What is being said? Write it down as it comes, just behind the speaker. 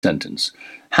sentence.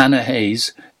 Hannah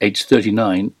Hayes, aged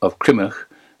 39, of Crimmoch,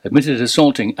 admitted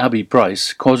assaulting Abby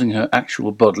Price, causing her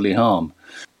actual bodily harm.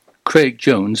 Craig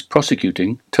Jones,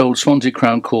 prosecuting, told Swansea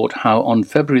Crown Court how on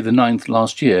February the 9th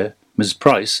last year, Ms.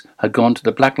 Price had gone to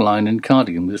the Black Lion in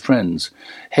Cardigan with friends.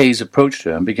 Hayes approached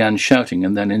her and began shouting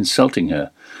and then insulting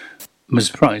her. Ms.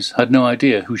 Price had no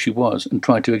idea who she was and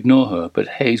tried to ignore her, but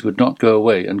Hayes would not go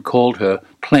away and called her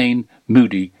plain,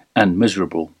 moody, and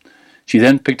miserable. She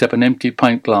then picked up an empty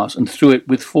pint glass and threw it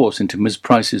with force into Ms.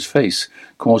 Price's face,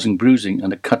 causing bruising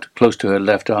and a cut close to her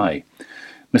left eye.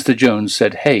 Mr. Jones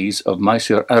said Hayes of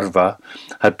Mysore Arva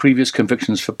had previous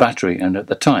convictions for battery and at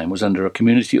the time was under a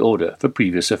community order for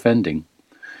previous offending.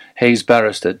 Hayes'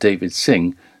 barrister David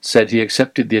Singh said he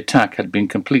accepted the attack had been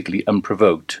completely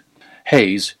unprovoked.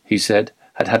 Hayes, he said,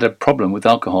 had had a problem with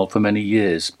alcohol for many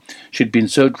years. She had been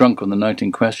so drunk on the night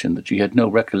in question that she had no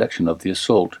recollection of the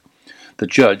assault. The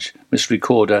judge, Miss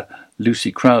Recorder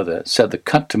Lucy Crowther, said the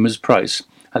cut to Ms. Price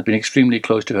had been extremely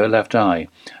close to her left eye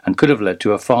and could have led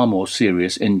to a far more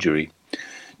serious injury.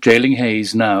 Jailing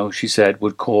Hayes now, she said,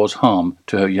 would cause harm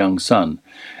to her young son.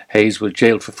 Hayes was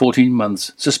jailed for 14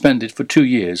 months, suspended for 2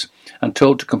 years, and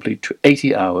told to complete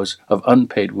 80 hours of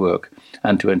unpaid work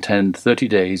and to attend 30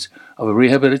 days of a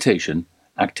rehabilitation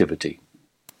activity.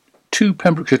 2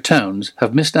 Pembrokeshire towns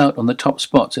have missed out on the top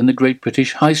spots in the Great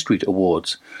British High Street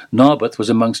Awards. Narberth was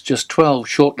amongst just 12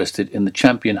 shortlisted in the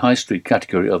Champion High Street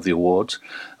category of the awards,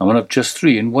 and one of just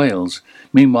 3 in Wales.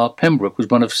 Meanwhile, Pembroke was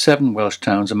one of 7 Welsh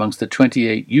towns amongst the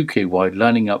 28 UK-wide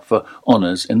lining up for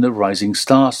honours in the Rising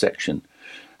Star section.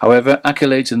 However,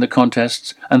 accolades in the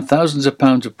contests and thousands of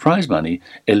pounds of prize money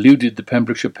eluded the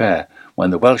Pembrokeshire pair when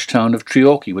the Welsh town of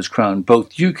Treorchy was crowned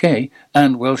both UK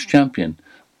and Welsh champion,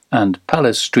 and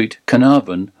Palace Street,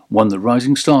 Carnarvon, won the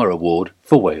Rising Star Award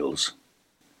for Wales.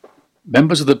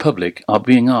 Members of the public are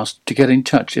being asked to get in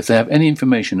touch if they have any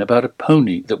information about a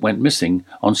pony that went missing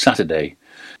on Saturday.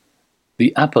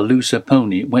 The Appaloosa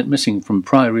pony went missing from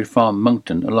Priory Farm,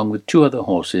 Monkton, along with 2 other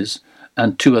horses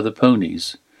and 2 other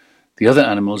ponies. The other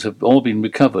animals have all been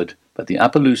recovered, but the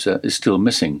Appaloosa is still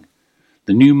missing.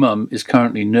 The new mum is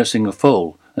currently nursing a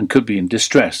foal and could be in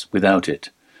distress without it.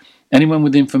 Anyone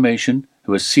with information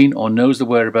who has seen or knows the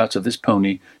whereabouts of this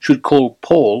pony should call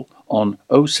Paul on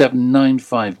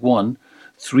 07951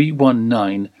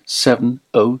 319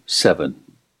 707.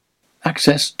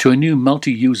 Access to a new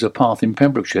multi-user path in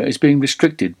Pembrokeshire is being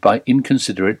restricted by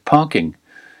inconsiderate parking.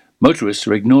 Motorists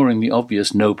are ignoring the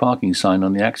obvious no parking sign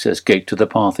on the access gate to the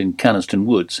path in Canaston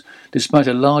Woods, despite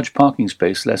a large parking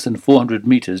space less than 400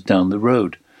 metres down the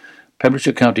road.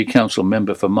 Pembrokeshire County Council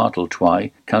member for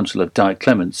Marteltwy, Councillor Di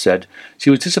Clement, said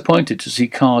she was disappointed to see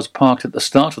cars parked at the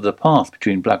start of the path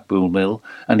between Blackpool Mill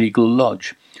and Eagle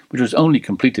Lodge, which was only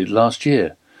completed last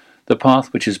year. The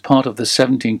path, which is part of the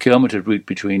 17-kilometre route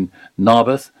between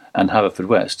Narberth and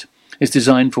Haverfordwest, is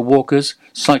designed for walkers,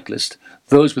 cyclists,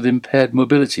 those with impaired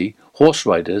mobility, horse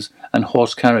riders and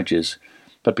horse carriages.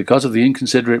 But because of the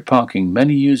inconsiderate parking,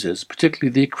 many users,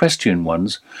 particularly the equestrian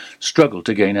ones, struggle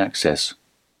to gain access.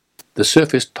 The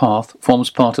surfaced path forms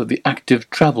part of the active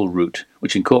travel route,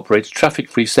 which incorporates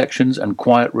traffic-free sections and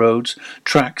quiet roads,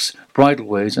 tracks,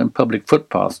 bridleways and public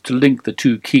footpaths to link the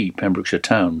 2 key Pembrokeshire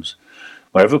towns.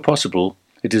 Wherever possible,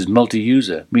 it is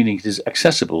multi-user, meaning it is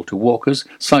accessible to walkers,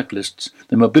 cyclists,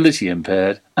 the mobility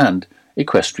impaired and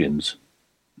equestrians.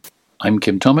 I'm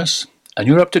Kim Thomas, and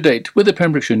you're up to date with the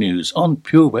Pembrokeshire News on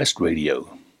Pure West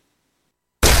Radio.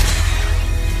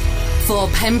 For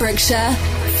Pembrokeshire,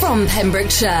 from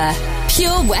Pembrokeshire,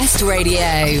 Pure West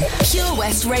Radio. Pure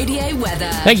West Radio weather.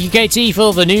 Thank you, Katie,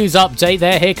 for the news update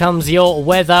there. Here comes your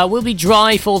weather. We'll be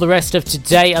dry for the rest of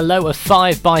today, a low of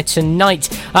 5 by tonight.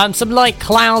 Some light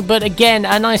cloud, but again,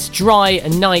 a nice dry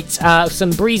night.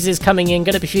 Some breezes coming in,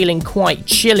 going to be feeling quite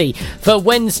chilly. For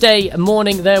Wednesday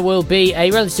morning, there will be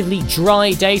a relatively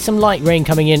dry day. Some light rain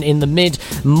coming in the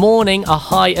mid-morning, a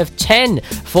high of 10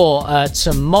 for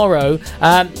tomorrow.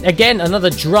 Again, another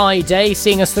dry day,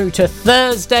 seeing us through to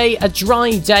Thursday, a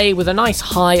dry day with a nice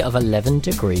high of 11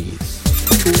 degrees.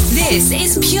 This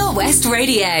is Pure West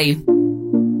Radio.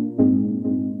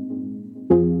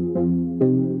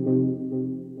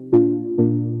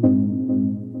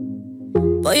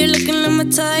 Boy, you're looking like my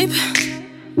type,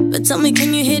 but tell me,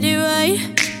 can you hit it right?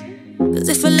 Cause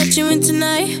if I let you in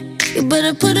tonight, you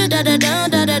better put it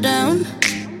down.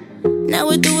 Now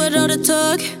we do it all the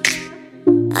talk,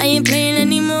 I ain't playing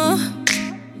anymore.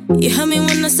 You heard me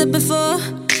when I said before,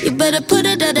 you better put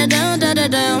it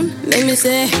down. Make me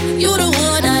say, you the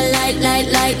one I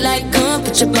like. Come on,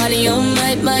 put your body on,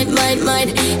 might.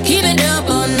 Keep it up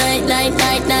all night.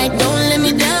 Don't let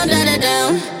me down.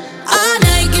 All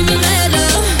night, give me that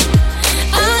love.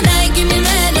 All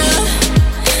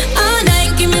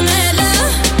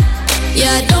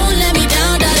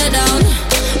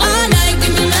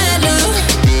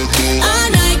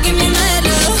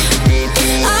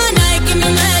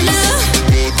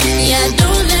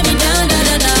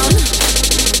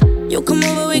come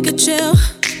over, we could chill.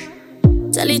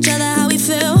 Tell each other how we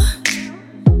feel.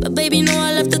 But baby, know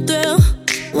I love the thrill.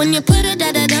 When you put it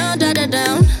da-da-down,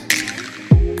 da-da-down.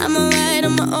 I'm alright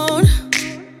on my own,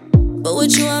 but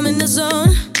with you I'm in the zone.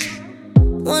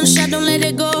 One shot, don't let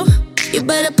it go. You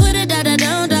better put it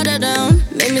da-da-down, da-da-down.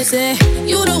 Make me say,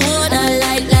 you the one I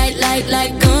like.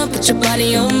 Come put your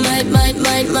body on might.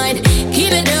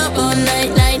 Keep it up all night.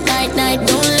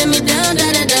 Don't let me down,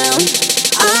 da-da-down.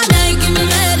 All night, give me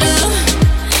mad love.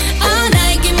 All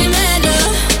night, give me mad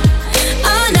love.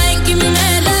 All night, give me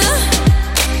mad love.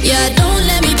 Yeah, don't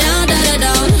let me down,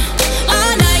 da-da-down.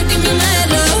 All night, give me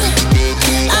mad love.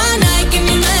 All night, give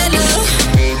me mad love.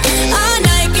 All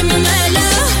night, give me mad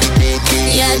love.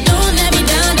 Yeah, don't let me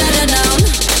down, da-da-down.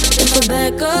 If I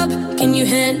back up, can you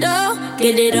handle?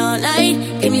 Get it all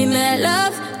night, give me mad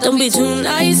love. Don't be too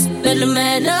nice, better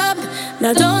man up.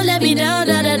 Now don't let me down,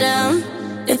 da-da-down.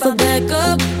 If I back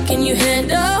up, can you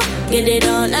handle? Get it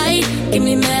all night, give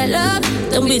me mad love.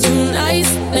 Don't be too nice,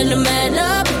 better man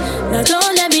up. Now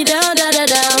don't let me down,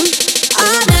 da-da-down.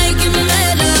 All night, give me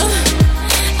mad love.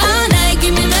 All night,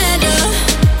 give me mad love.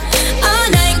 All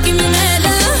night, give me mad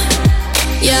love.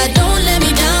 Yeah, don't let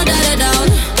me down, da-da-down.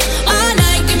 All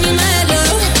night, give me mad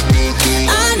love.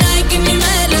 All night, give me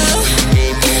mad love.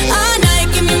 All night,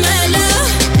 give me mad love.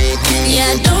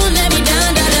 Yeah, don't let me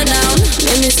down, da-da-down.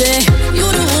 Let me say, you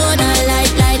the one I like.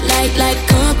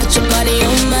 Come put your body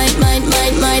on might.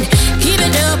 Keep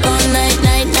it up all night.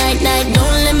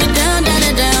 Don't let me down,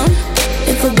 da-da-down.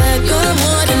 If I back up,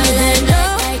 what in the head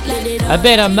up? A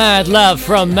bit of mad love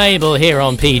from Mabel here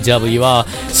on PWR.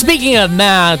 Speaking of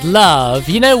mad love,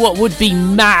 you know what would be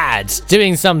mad?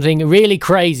 Doing something really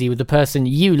crazy with the person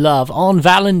you love on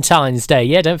Valentine's Day.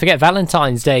 Yeah, don't forget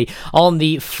Valentine's Day on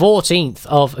the 14th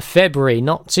of February.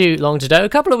 Not too long to go, a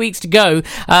couple of weeks to go.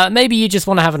 Maybe you just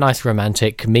want to have a nice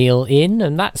romantic meal in,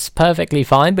 and that's perfectly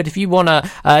fine. But if you want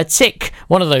to tick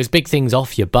one of those big things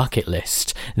off your bucket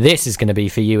list, this is going to be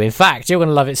for you. In fact, you're going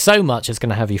to love it so much, it's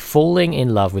going to have you falling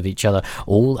in love with each other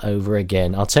all over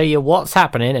again. I'll tell you what's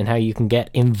happening and how you can get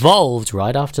involved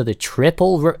right after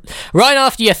right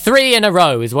after your 3 in a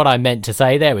row is what I meant to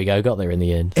say. There we go, got there in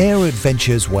the end. Air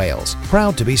Adventures Wales,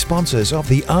 proud to be sponsors of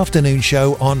the afternoon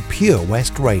show on Pure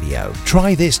West Radio.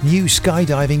 Try this new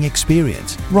skydiving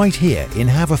experience right here in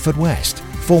Haverfordwest.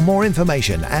 For more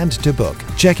information and to book,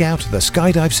 check out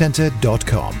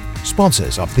theskydivecentre.com.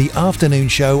 Sponsors of the afternoon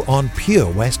show on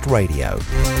Pure West Radio.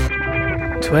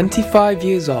 25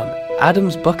 years on,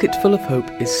 Adam's Bucket Full of Hope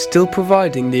is still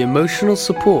providing the emotional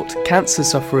support cancer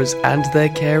sufferers and their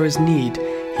carers need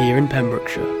here in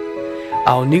Pembrokeshire.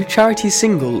 Our new charity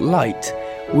single, Light,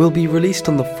 will be released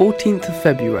on the 14th of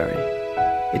February.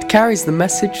 It carries the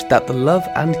message that the love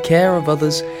and care of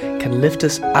others can lift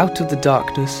us out of the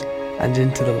darkness and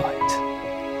into the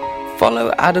light.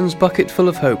 Follow Adam's Bucket Full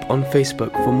of Hope on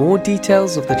Facebook for more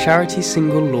details of the charity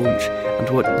single launch and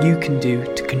what you can do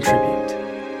to contribute.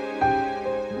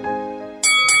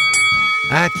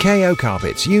 At KO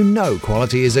Carpets, you know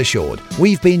quality is assured.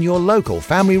 We've been your local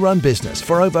family-run business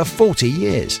for over 40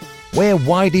 years. We're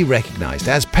widely recognised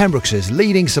as Pembrokeshire's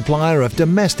leading supplier of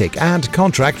domestic and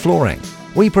contract flooring.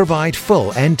 We provide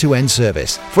full end-to-end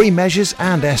service, free measures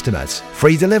and estimates,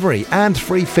 free delivery and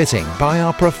free fitting by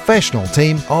our professional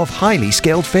team of highly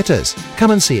skilled fitters.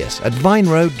 Come and see us at Vine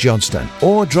Road, Johnston,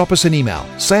 or drop us an email,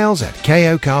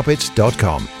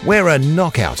 sales@kocarpets.com. We're a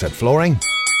knockout at flooring.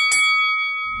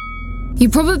 You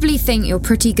probably think you're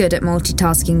pretty good at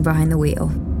multitasking behind the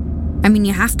wheel. I mean,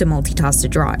 you have to multitask to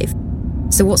drive.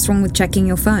 So what's wrong with checking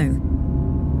your phone?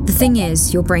 The thing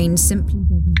is, your brain simply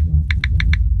doesn't work.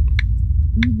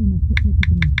 Even a quick look at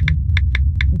the message,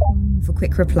 or firing off a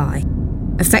quick reply,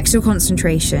 affects your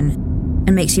concentration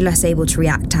and makes you less able to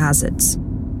react to hazards.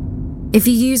 If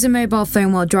you use a mobile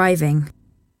phone while driving,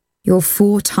 you're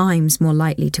 4 times more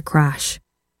likely to crash.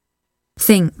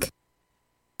 Think.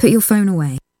 Put your phone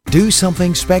away. Do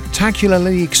something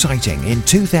spectacularly exciting in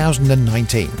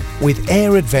 2019 with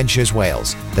Air Adventures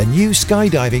Wales, the new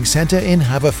skydiving centre in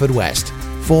Haverfordwest.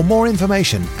 For more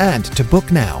information and to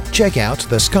book now, check out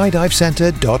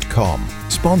theskydivecentre.com.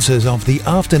 Sponsors of the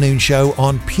afternoon show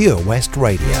on Pure West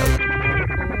Radio.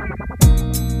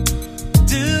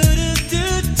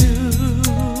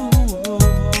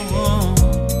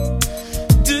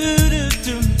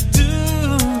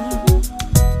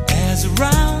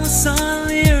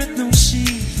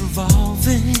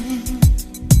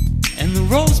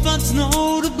 Rosebuds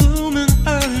know the bloom in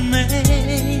early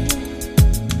May.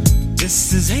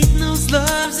 This is ain't no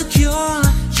love's a cure.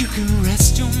 You can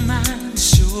rest your mind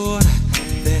assured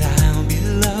that I'll be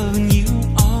loving you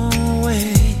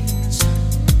always.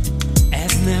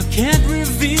 As now can't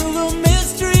reveal the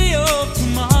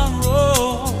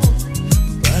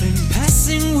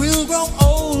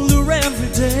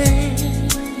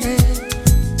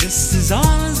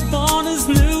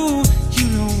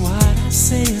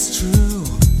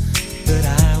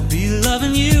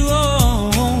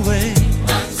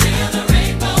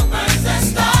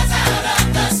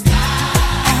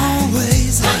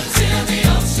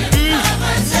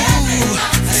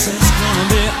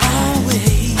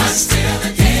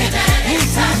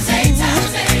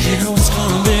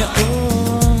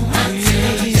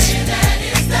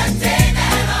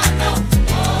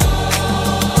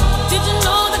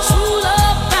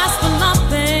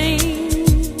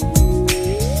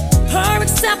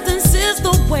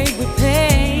way we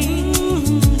pay.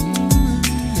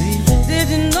 Did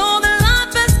you know that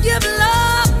life has given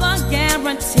love a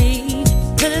guarantee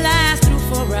to last through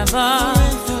forever?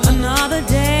 Another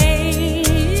day.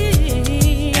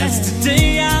 As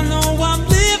today I know I'm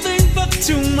living for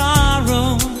tomorrow.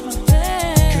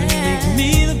 Couldn't make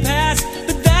me the past,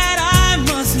 but that I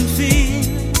mustn't fear.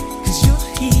 'Cause you're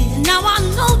here. Now I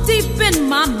know deep in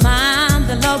my mind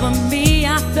the love of me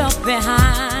I felt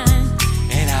behind.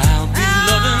 And I'll be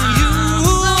loving you.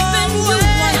 Loving you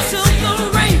until the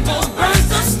rainbow burns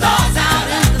the stars out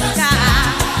in the sky.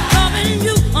 Loving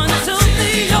you until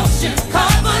the ocean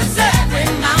covers every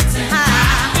mountain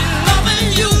high. Loving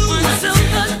you until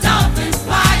the dolphins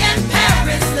fly and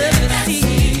Paris liberty.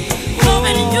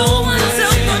 Loving you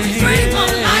until the dream of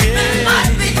life and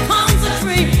life becomes a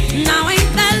dream. Now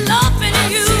ain't that loving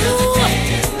you?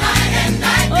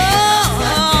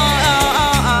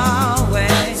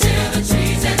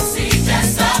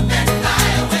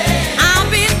 I'll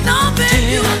be loving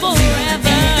you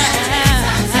forever.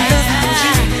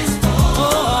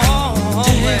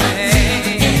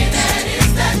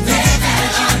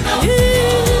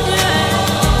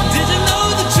 Did you know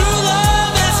that true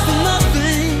love asks for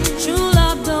nothing? True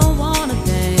love don't want a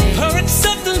thing. Her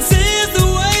acceptance is the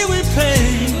way we pay.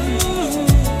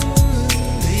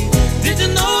 Did you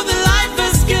know that life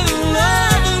has given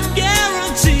love a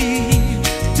guarantee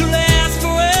to last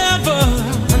forever?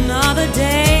 Another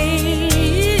day.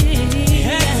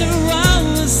 Heads around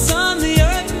the sun, the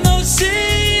earth knows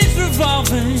she's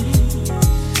revolving,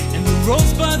 and the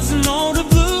rosebuds know to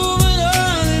bloom in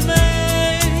early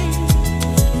May.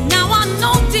 Now I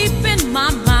know deep in my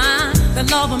mind the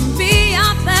love of me I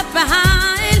left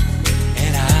behind.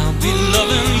 And I'll be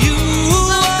loving you.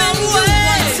 Loving you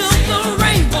until the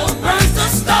rainbow burns the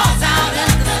stars out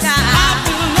in the sky. I'll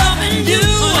be loving you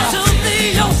until the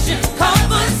ocean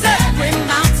covers every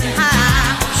mountain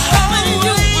high. Loving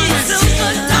you until the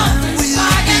dolphins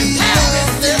fly and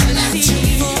Paris liberty.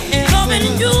 Loving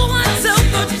you until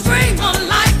the dream of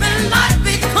life and life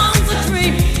becomes a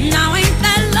dream. Now ain't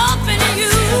that loving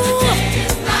you?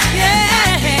 Yeah.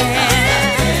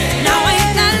 Now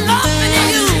ain't that loving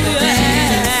you? Yeah.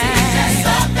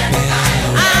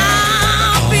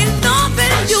 I'll be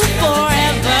loving you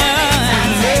forever.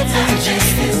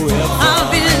 I'll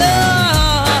be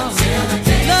loved,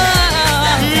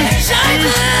 loved.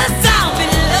 Shyness, I'll be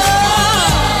loved.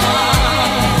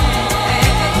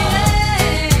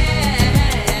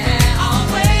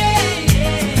 Always.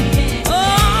 Oh,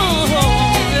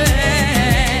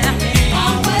 yeah.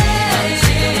 Always.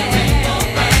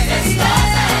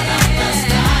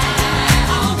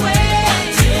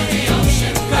 Always. The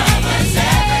ocean covers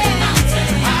every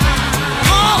mountain high.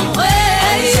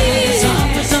 Always.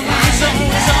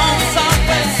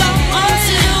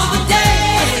 Until the day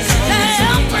that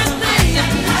everything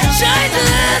changes,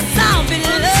 I'll be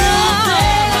loved.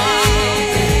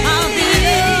 I'll be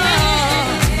loved.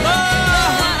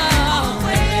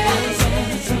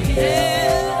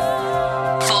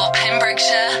 For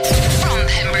Pembrokeshire, from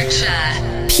Pembrokeshire,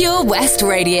 Pure West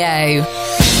Radio.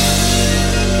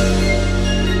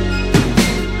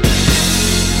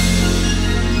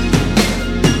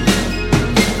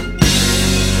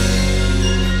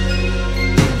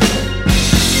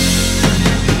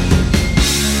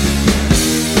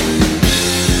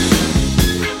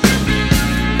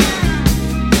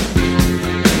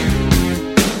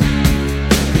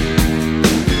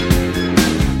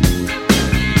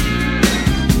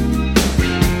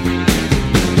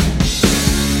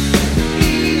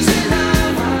 Easy now.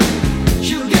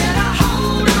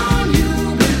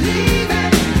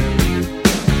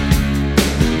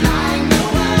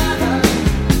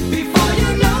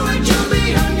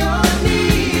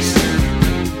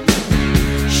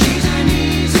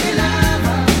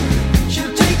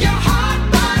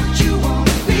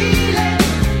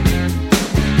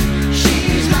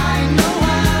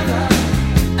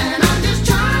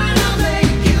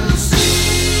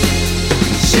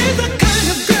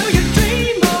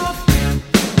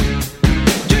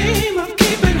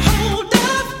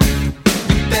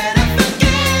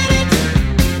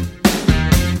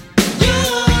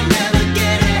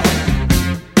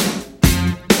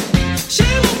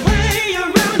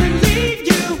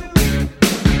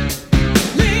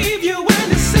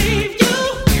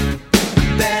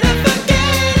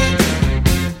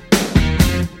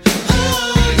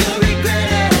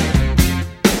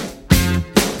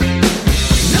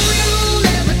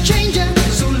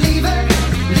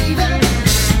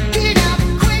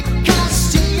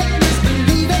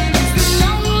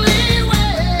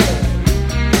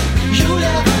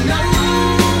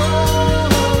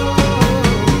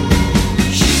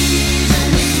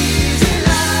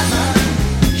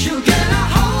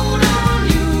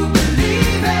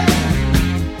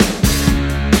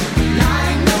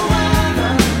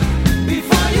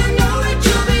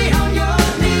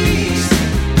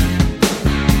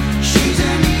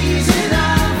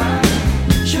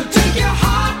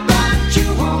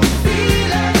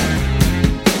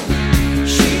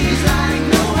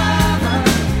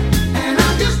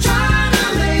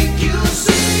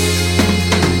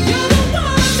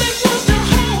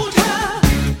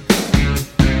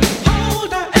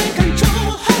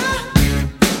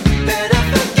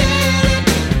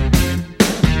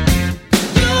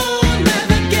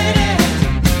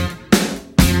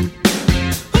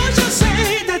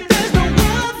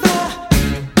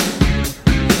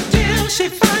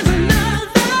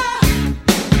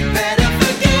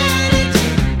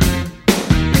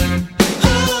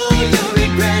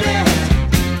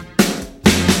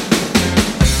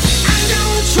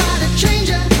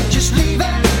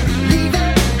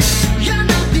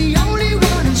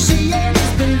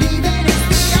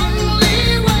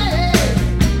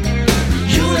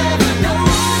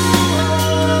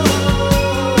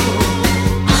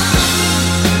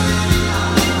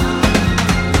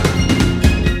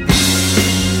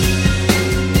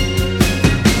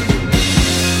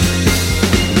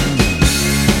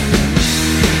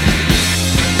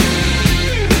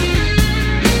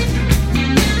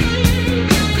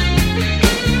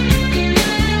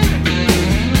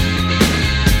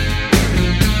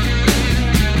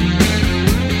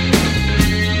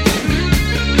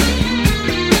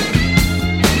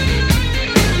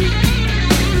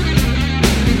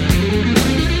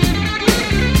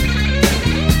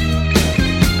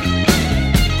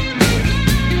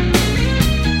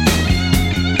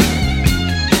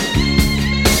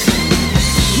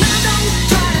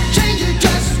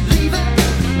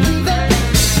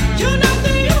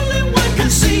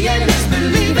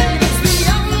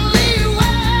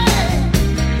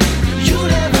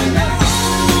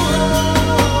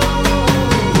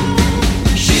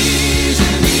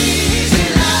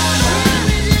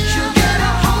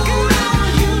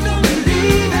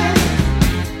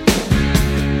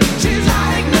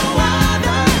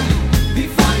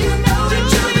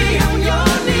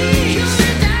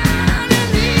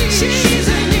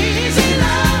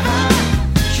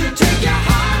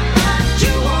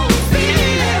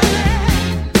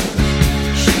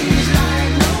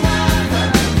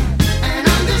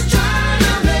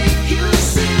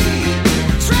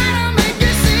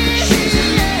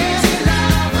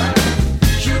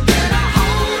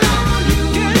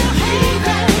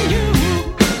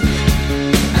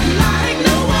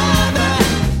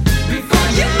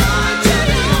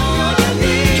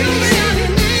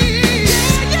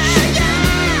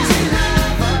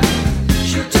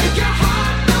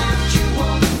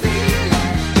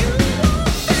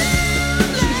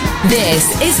 This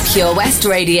is Pure West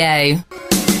Radio.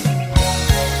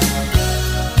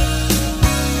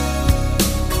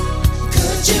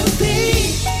 Could you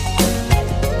be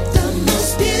the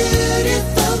most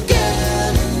beautiful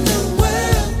girl in the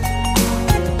world?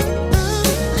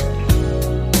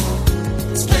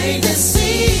 It's plain to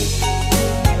see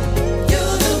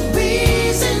you're the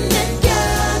reason that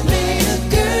God made a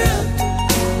girl.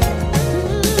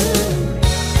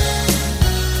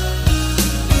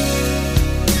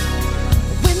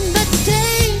 When the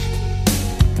day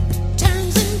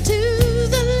turns into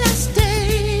the last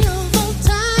day of all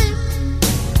time,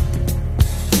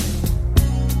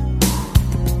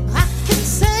 I can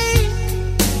say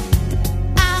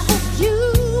I hope you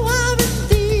are in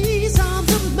these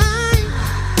arms of mine.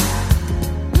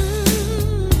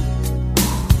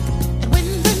 And when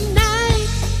the night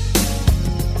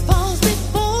falls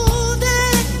before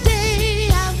that day,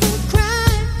 I will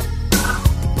cry.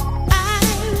 I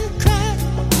will cry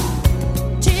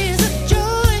tears of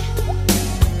joy.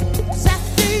 'Cause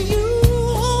after you,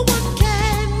 all one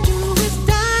can do is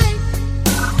die.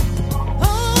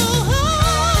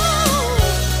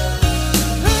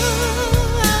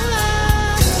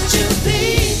 Could you be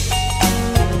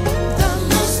the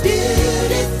most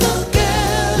beautiful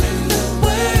girl in the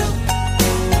world?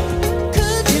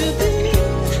 Could you be?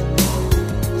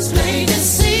 It's plain to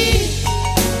see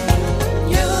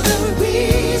you're the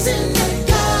reason that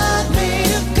God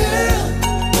made a girl.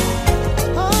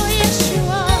 Oh, yes, you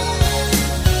are.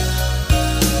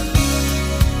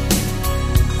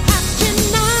 How can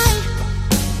I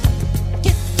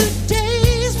get through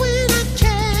days when I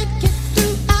can't get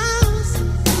through hours?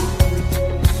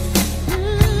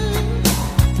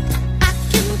 I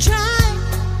can try,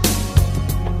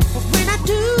 but when I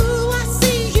do, I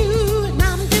see you and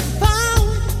I'm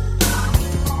devoured.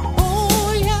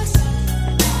 Oh, yes.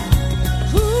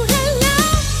 Who'd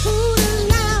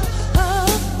allow a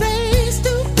face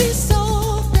to be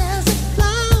soft as a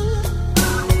flower?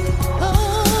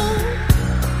 Oh,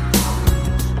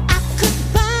 I could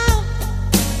bow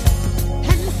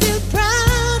and feel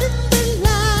proud in the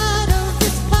light of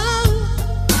His power.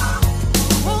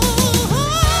 Oh,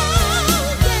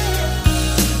 yeah.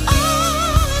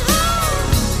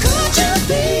 Could you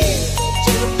be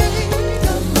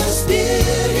the most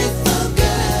beautiful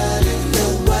girl in the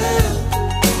world?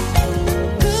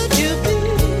 Could you be?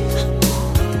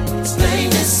 It's plain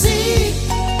to see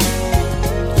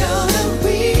you're the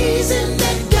reason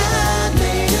that God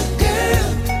made a girl.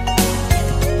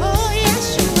 Oh, yes,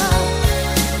 you are.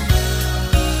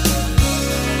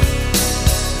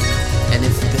 And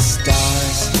if the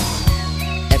stars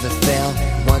ever fell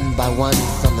one by one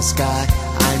from the sky,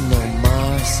 I know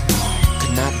Mars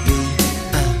could not be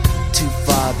too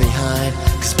far behind.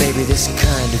 'Cause baby, this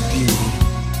kind of beauty,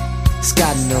 it's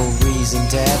got no reason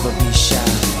to ever be shy.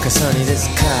 'Cause honey, this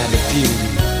kind of beauty,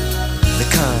 the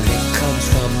kind that comes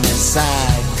from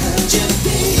inside. Could you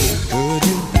be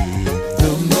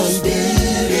the most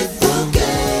beautiful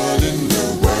girl in the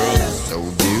world? So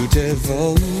beautiful,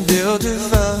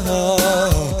 beautiful.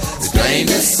 It's plain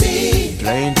to see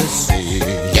Plain to see.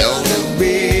 you're the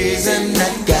reason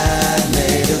that God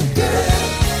made a girl.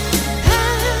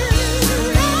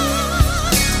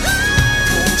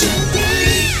 Could you be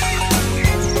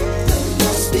the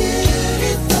most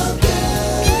beautiful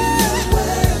girl in the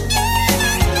world?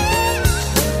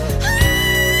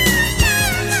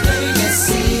 It's plain to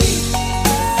see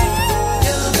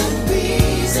you're the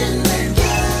reason that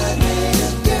God made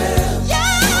a girl.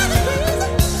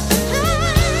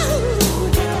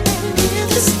 If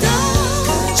the stars,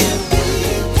 could you be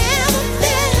ever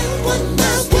fell one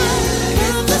by one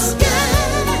from the sky?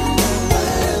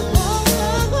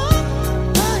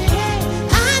 Oh, yeah.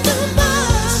 I know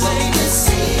Mars, plain to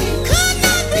see, could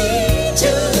not be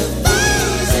to the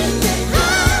reason that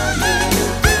God made a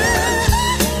girl.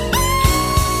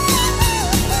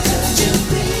 Could you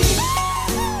be?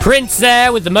 Prince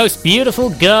there with the most beautiful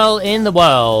girl in the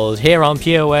world here on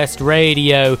Pure West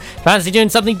Radio. Fancy doing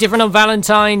something different on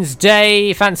Valentine's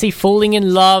Day? Fancy falling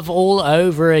in love all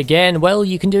over again? Well,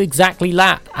 you can do exactly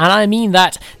that. And I mean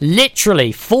that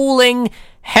literally, falling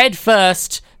head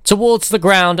first towards the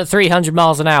ground at 300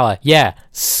 miles an hour. Yeah,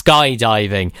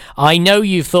 skydiving. I know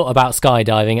you've thought about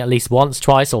skydiving at least once,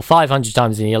 twice, or 500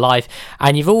 times in your life,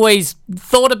 and you've always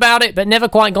thought about it but never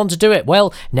quite gone to do it.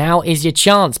 Well, now is your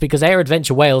chance, because Air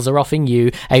Adventure Wales are offering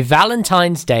you a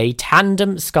Valentine's Day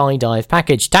tandem skydive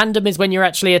package. Tandem is when you're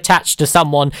actually attached to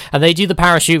someone and they do the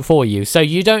parachute for you, so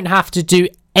you don't have to do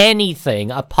anything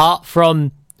apart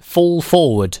from fall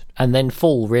forward and then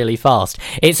fall really fast.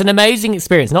 It's an amazing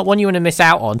experience, not one you want to miss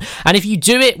out on. And if you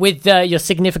do it with your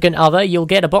significant other, you'll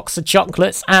get a box of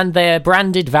chocolates and their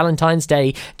branded Valentine's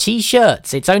Day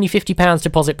t-shirts. It's only £50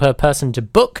 deposit per person to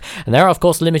book, and there are of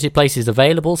course limited places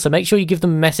available, so make sure you give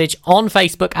them a message on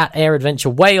Facebook at Air Adventure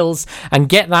Wales and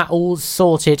get that all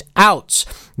sorted out.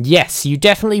 Yes, you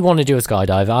definitely want to do a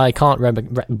skydive. I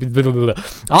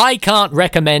can't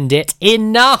recommend it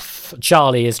enough,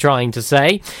 Charlie is trying to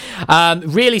say.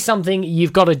 Really something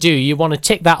you've got to do. You want to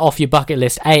tick that off your bucket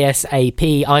list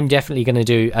ASAP. I'm definitely going to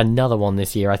do another one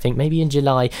this year, I think, maybe in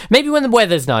July. Maybe when the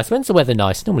weather's nice. When's the weather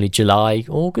nice? Normally July,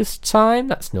 August time.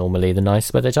 That's normally the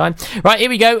nice weather time. Right, here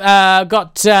we go.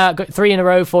 Got 3 in a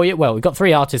row for you. Well, we've got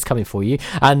 3 artists coming for you.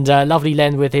 And lovely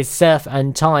Len with his Surf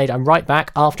and Tide. I'm right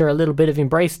back after a little bit of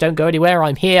Embrace. Don't go anywhere.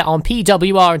 I'm here on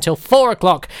PWR until 4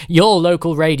 o'clock, your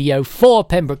local radio for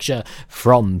Pembrokeshire,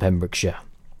 from Pembrokeshire.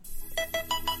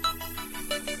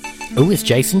 Oh, it's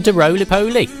Jason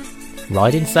Derulo-Poly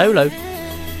riding solo.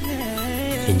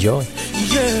 Enjoy.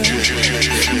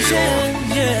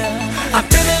 I'm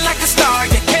feeling like a star,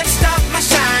 you can't stop my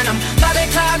shine. I'm flying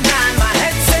cloud 9, my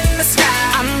head's in the sky.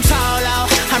 I'm solo,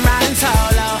 I'm riding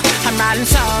solo, I'm riding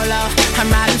solo,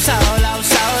 I'm riding solo,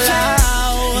 solo.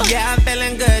 Yeah, I'm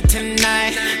feeling good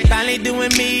tonight. Finally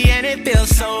doing me and it feels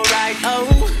so right.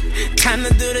 Oh, time to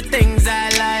do the things I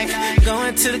like.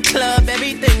 Going to the club,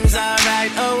 everything's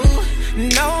alright. Oh,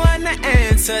 no one to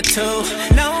answer to,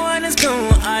 no one is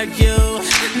gonna argue,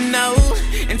 no.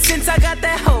 And since I got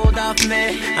that hold off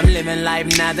me, I'm living life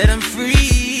now that I'm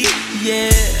free,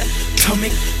 yeah. Told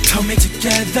me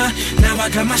together, now I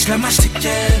got my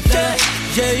together,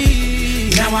 yeah.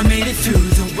 Now I made it through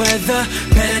the weather,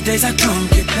 better days are gonna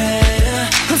get better.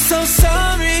 I'm so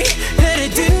sorry that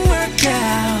it didn't work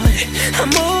out, I'm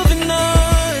moving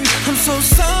on. I'm so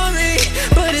sorry,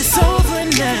 but it's over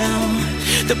now.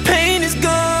 The pain is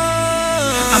gone.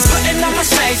 I'm putting on my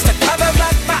shades to cover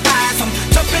up my eyes. I'm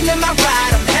jumping in my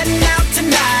ride, I'm heading out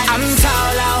tonight. I'm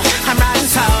solo, I'm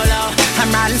riding solo,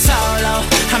 I'm riding solo,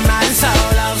 I'm riding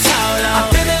solo, solo.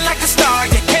 I'm feeling like a star,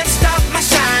 you can't stop my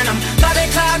shine. I'm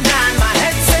flying cloud 9, my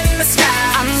head's in the sky.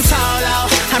 I'm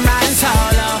solo, I'm riding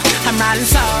solo, I'm riding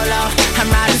solo, I'm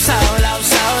riding solo,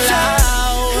 solo.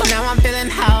 Now I'm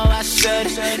feeling how I should.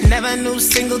 Never knew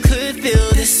single could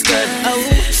feel this good. Oh,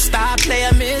 star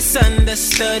player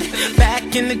misunderstood.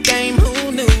 Back in the game,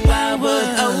 who knew I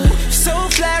would? Oh, so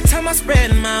fly, time I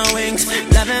spread my wings.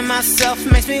 Loving myself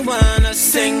makes me wanna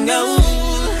sing. Oh,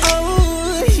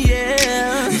 oh,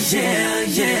 yeah, yeah,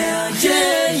 yeah,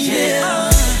 yeah, yeah.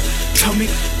 Told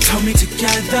me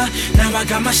together, now I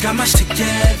got my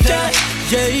together,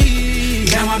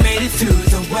 yeah. Now I made it through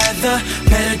the weather,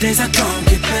 better days are gonna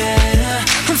get better.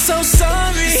 I'm so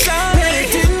sorry that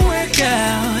it didn't work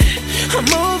out, I'm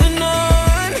moving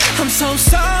on. I'm so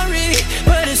sorry,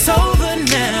 but it's over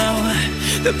now.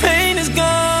 The pain is gone.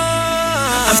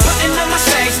 I'm putting on my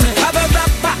shades to cover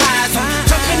up my eyes. I'm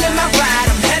jumping in my ride,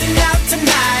 I'm heading out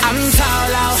tonight. I'm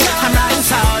solo, I'm riding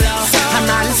solo, I'm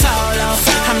riding solo,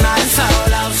 I'm riding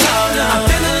solo, solo. I'm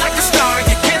feeling like a star,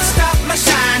 you can't stop my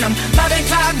shine. I'm flying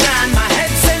cloud 9, my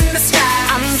head's in the sky.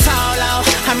 I'm solo,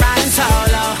 I'm riding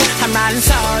solo, I'm riding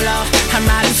solo, I'm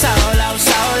riding solo,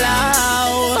 solo.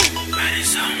 Riding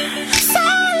solo,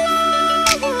 solo,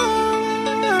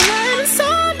 I'm riding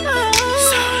solo,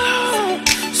 solo,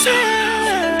 solo,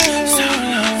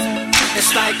 solo.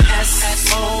 It's like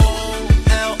SSOLO,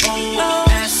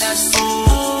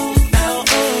 SSOLO.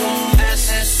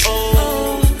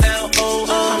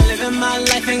 I'm living my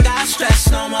life, ain't got stress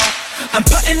no more. I'm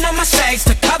putting on my shades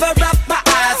to cover up my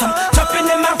eyes. I'm jumping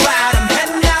in my ride, I'm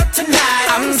heading out tonight.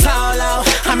 I'm solo,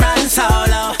 I'm riding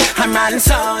solo, I'm riding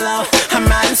solo, I'm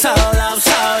riding solo,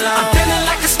 solo. I'm feeling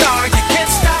like a star, you can't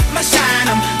stop my shine.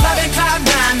 I'm loving cloud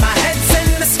 9, my head's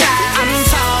in the sky. I'm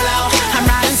solo, I'm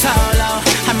riding solo,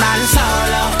 I'm riding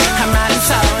solo, I'm riding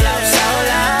solo,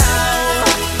 solo.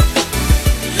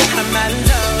 I'm riding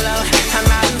solo, I'm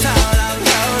riding solo,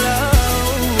 solo.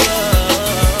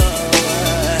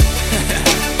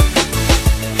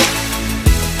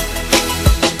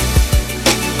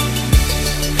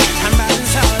 I'm riding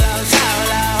solo,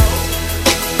 solo.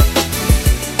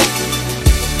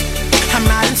 I'm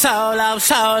riding solo,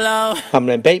 solo. I'm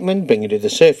Len Bateman, bringing you the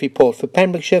surf report for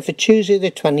Pembrokeshire for Tuesday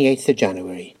the 28th of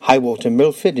January. High water in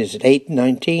Milford is at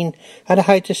 8.19 at a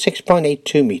height of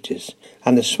 6.82 metres,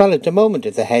 and the swell at the moment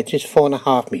at the head is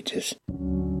 4.5 metres.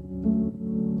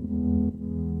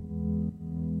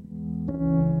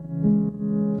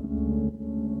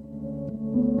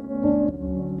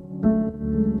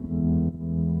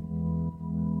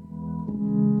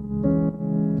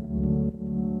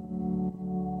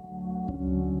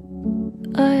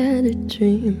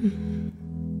 dream.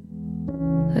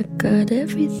 I got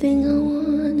everything I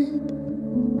wanted,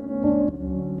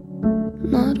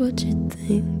 not what you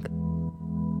think.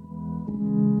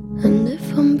 And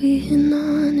if I'm being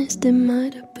honest, it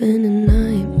might have been a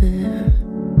nightmare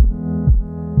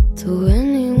to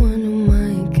anyone who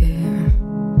might care.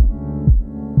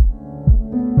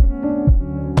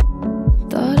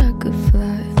 Thought I could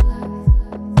fly,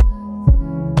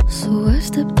 so I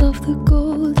stepped off the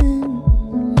golden.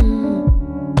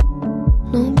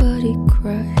 Nobody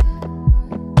cried,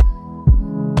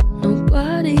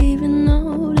 nobody even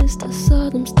noticed. I saw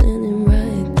them standing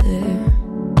right there.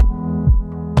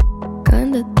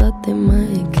 Kinda thought they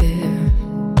might care.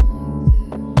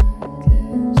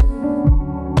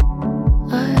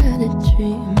 I had a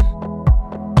dream,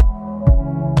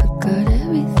 I got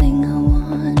everything I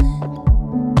wanted,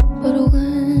 but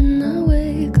when I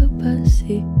wake up I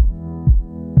see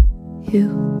you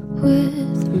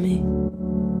with me.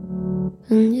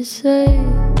 And you say,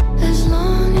 as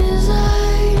long as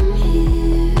I'm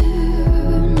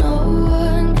here, no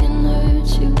one can hurt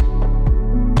you.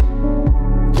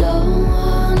 Don't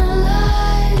wanna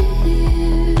lie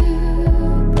here,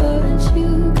 but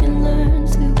you can learn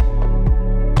to.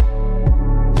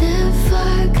 If I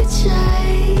could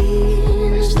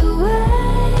change the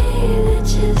way that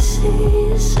you see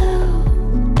yourself,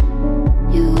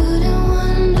 you wouldn't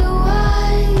wonder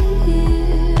why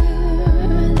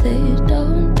they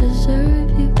don't deserve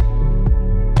you.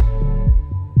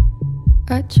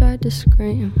 I tried to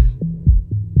scream,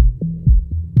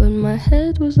 but my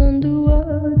head was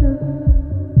underwater.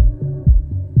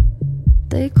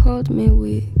 They called me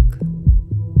weak,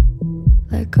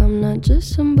 like I'm not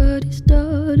just somebody's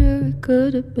daughter. It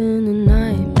could have been a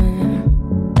nightmare,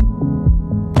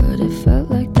 but it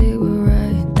felt like they were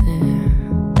right there.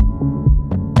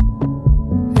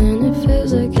 And it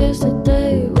feels like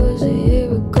yesterday was a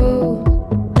year ago,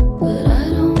 but I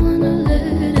don't wanna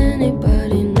let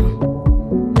anybody know,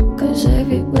 'cause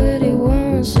everybody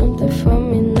wants something from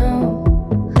me now,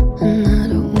 and I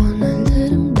don't wanna let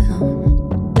them down.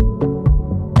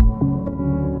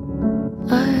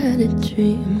 I had a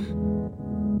dream,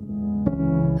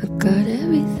 I got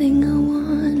everything I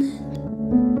wanted,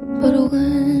 but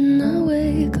when I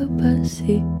wake up I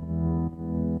see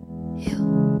you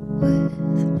with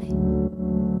me.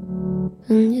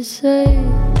 And you say,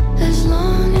 as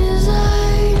long as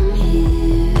I'm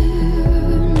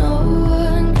here, no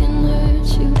one can hurt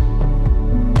you.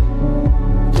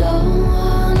 Don't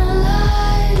wanna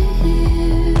lie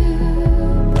here,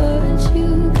 but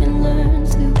you can learn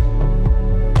to.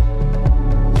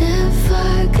 If I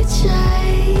could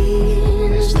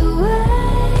change the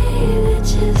way that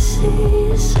you see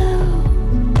yourself,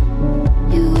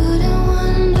 you wouldn't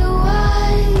wonder why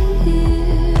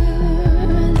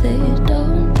they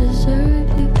don't deserve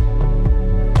you.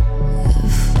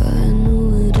 If I knew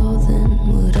it all, then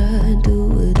would I do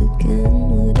it again?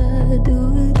 Would I do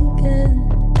it again?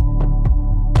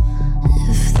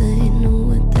 If they knew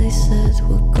what they said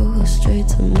would go straight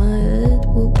to my head,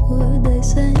 what would they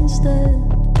say instead?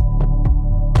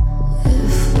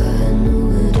 If I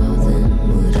knew it all, then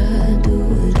would I do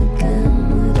it again?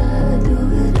 Would I do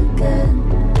it again?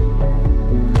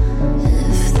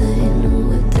 If they knew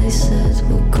what they said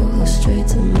would go straight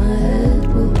to my head,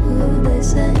 what would they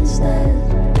say instead?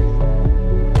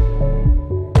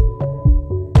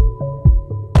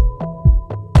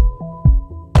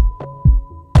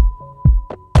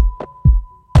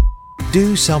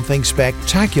 Do something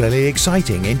spectacularly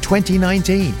exciting in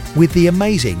 2019 with the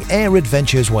amazing Air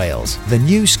Adventures Wales, the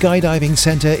new skydiving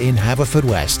centre in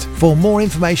Haverfordwest. For more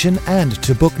information and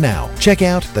to book now, check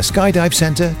out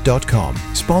theskydivecentre.com.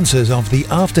 Sponsors of the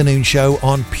afternoon show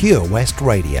on Pure West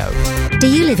Radio. Do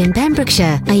you live in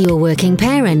Pembrokeshire? Are you a working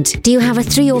parent? Do you have a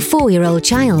 3 or 4-year-old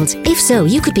child? If so,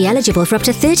 you could be eligible for up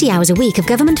to 30 hours a week of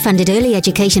government-funded early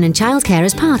education and childcare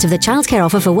as part of the Childcare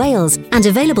Offer for Wales, and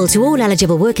available to all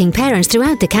eligible working parents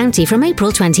throughout the county from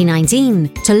April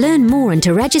 2019. To learn more and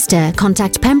to register,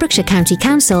 contact Pembrokeshire County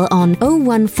Council on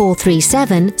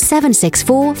 01437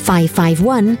 764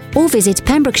 551 or visit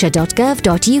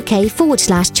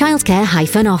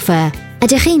pembrokeshire.gov.uk/childcare-offer.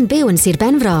 Ydych chi'n byw yn Sir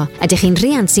Benfro? Ydych chi'n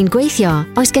riant sy'n gweithio?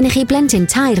 Oes gennych chi blentyn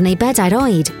tair neu 4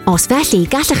 oed? Os felly,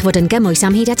 gallech fod yn gymwys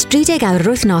am hyd at 30 awr yr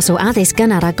wythnos o addysg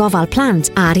gynnar a gofal plant,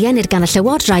 a ariennir gan y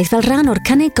Llywodraeth fel rhan o'r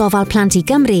cynnig gofal plant i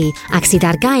Gymru, ac sydd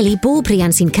ar gael i bob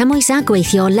riant sy'n cymwys a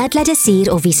gweithio ledled y sir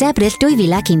o fis Ebrill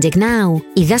 2019.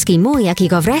 I ddysgu mwy ac i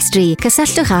gofrestru,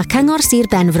 cysylltwch â Cyngor Sir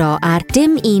Benfro ar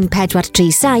dim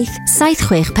 1437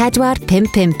 764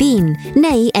 551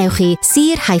 neu ewch i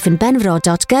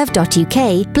sir-benfro.gov.uk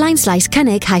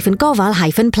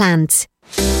 /cynnig-gofal-plant.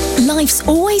 Life's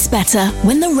always better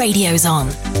when the radio's on.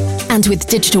 And with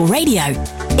digital radio,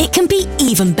 it can be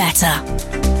even better.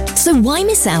 So why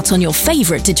miss out on your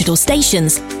favourite digital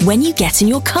stations when you get in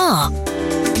your car?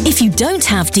 If you don't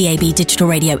have DAB digital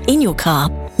radio in your car,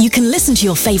 you can listen to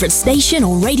your favourite station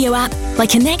or radio app by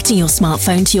connecting your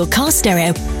smartphone to your car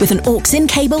stereo with an aux-in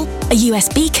cable, a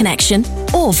USB connection,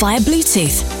 or via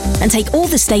Bluetooth, and take all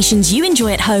the stations you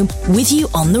enjoy at home with you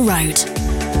on the road.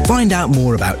 Find out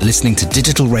more about listening to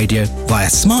digital radio via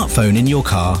smartphone in your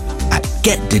car at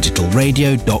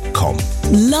getdigitalradio.com.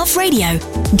 Love radio.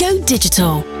 Go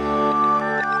digital.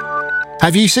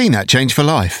 Have you seen that Change for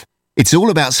Life? It's all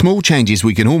about small changes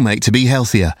we can all make to be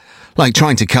healthier, like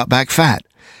trying to cut back fat.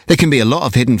 There can be a lot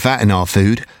of hidden fat in our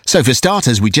food, so for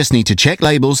starters we just need to check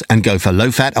labels and go for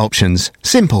low-fat options.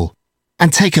 Simple.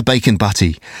 And take a bacon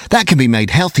butty. That can be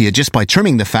made healthier just by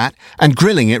trimming the fat and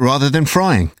grilling it rather than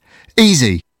frying.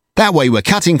 Easy. That way we're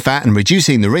cutting fat and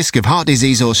reducing the risk of heart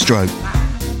disease or stroke.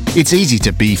 It's easy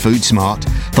to be food smart.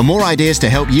 For more ideas to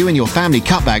help you and your family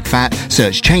cut back fat,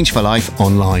 search Change for Life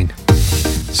online.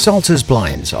 Salters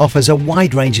Blinds offers a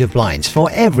wide range of blinds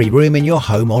for every room in your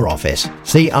home or office.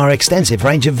 See our extensive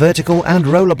range of vertical and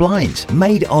roller blinds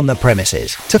made on the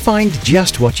premises to find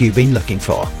just what you've been looking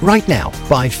for. Right now,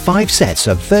 buy 5 sets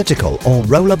of vertical or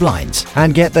roller blinds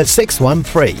and get the 6th one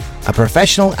free. A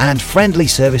professional and friendly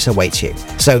service awaits you.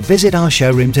 So visit our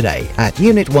showroom today at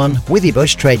Unit 1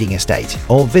 Withybush Trading Estate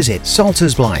or visit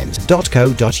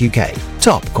saltersblinds.co.uk.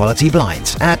 Top quality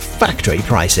blinds at factory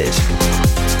prices.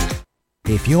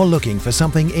 If you're looking for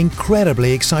something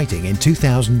incredibly exciting in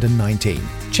 2019,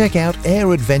 check out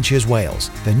Air Adventures Wales,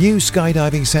 the new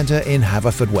skydiving centre in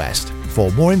Haverfordwest.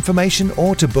 For more information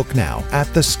or to book now at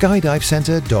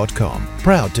theskydivecentre.com.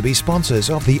 Proud to be sponsors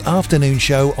of the afternoon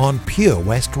show on Pure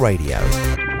West Radio.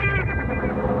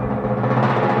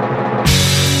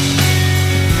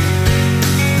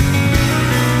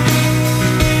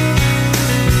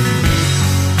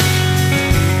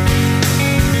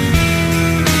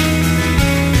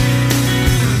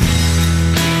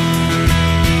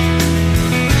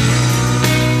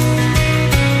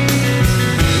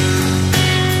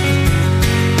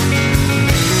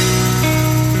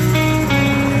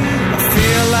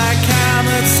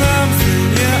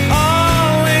 Something you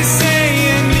always say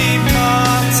you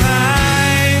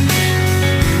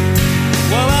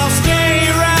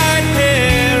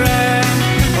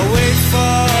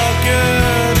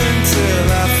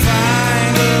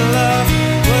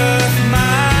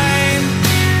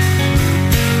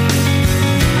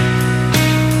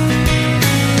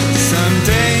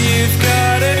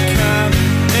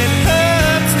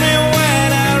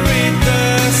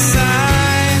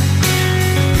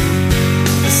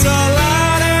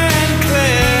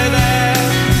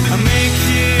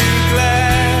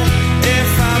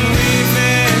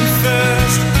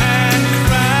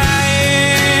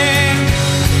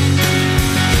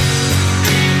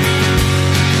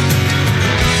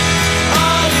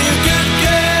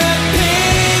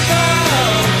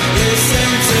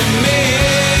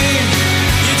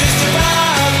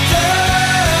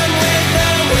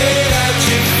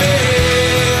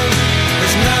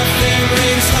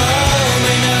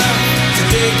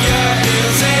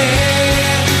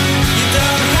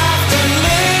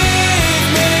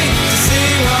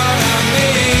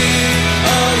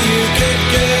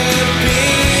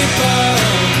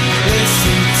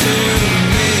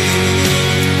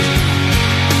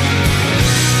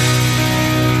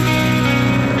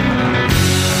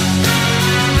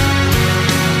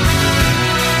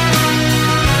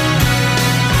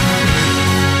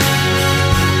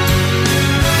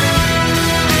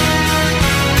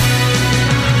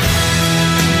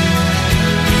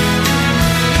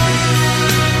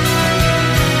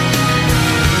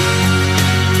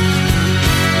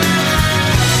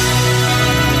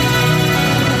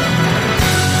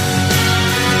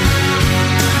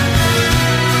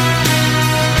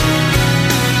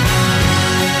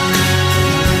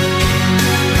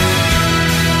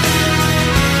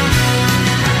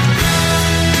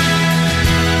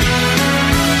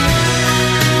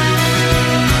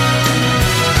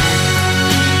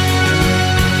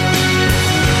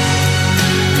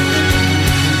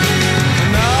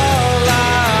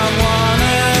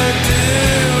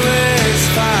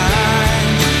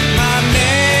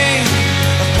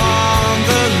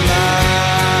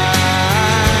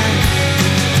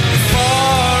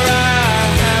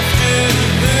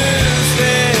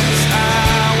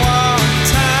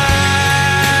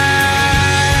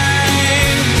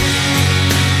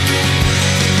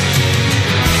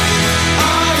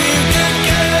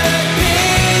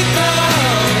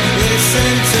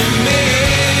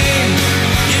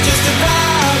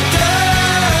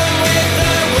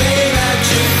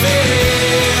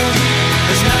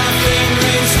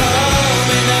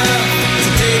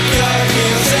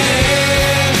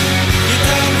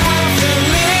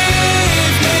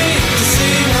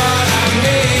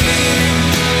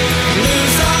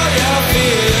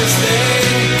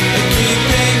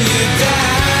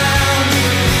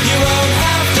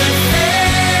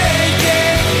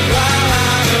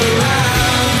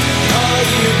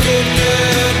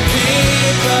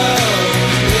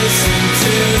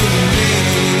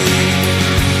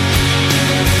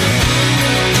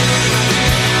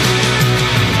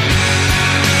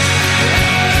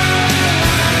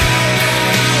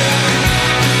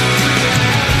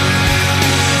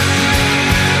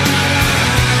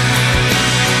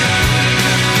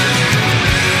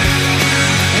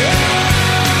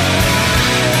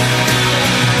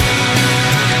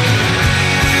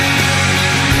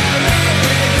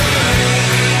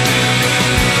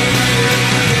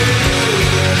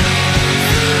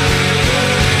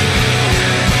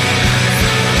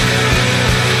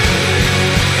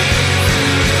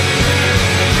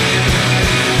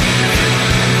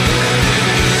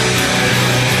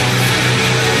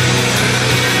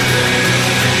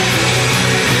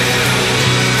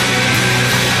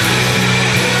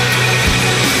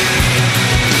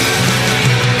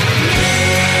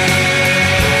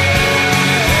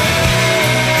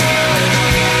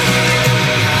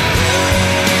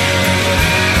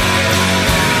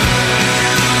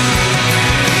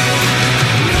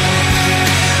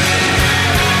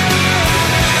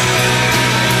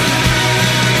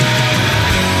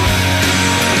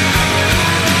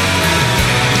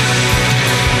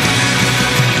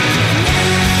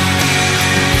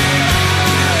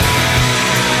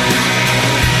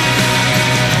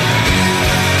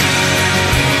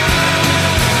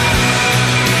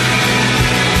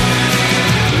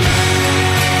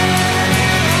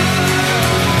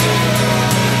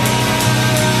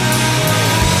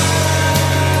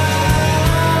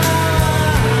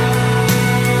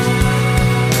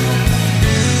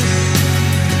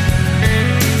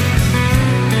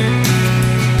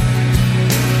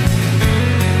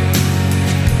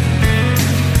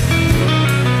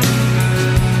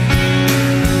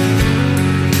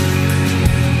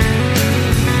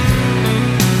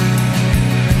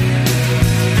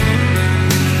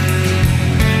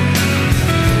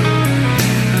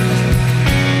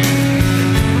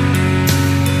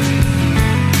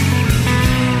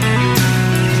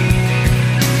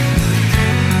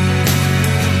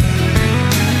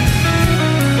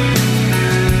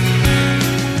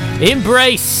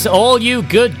Embrace all you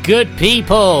good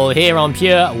people here on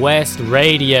Pure West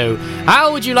Radio.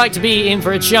 How would you like to be in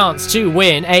for a chance to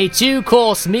win a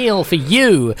 2-course meal for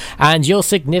you and your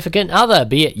significant other,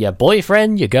 be it your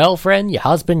boyfriend, your girlfriend, your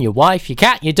husband, your wife, your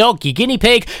cat, your dog, your guinea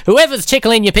pig, whoever's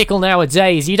tickling your pickle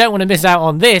nowadays? You don't want to miss out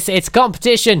on this. It's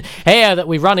competition here that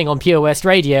we're running on Pure West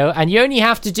Radio, and you only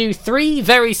have to do 3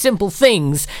 very simple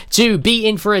things to be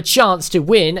in for a chance to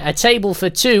win a table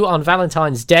for 2 on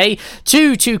Valentine's Day,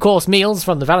 2 2-course meals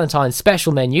from the Valentine's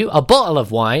special menu, a bottle of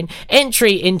wine,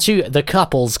 entry into the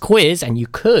couples quiz, and you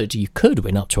could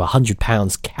win up to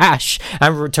 £100 cash,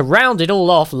 and to round it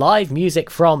all off, live music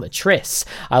from Triss.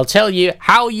 I'll tell you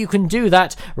how you can do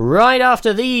that right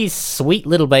after these sweet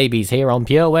little babies here on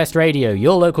Pure West Radio,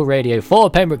 your local radio for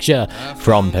Pembrokeshire,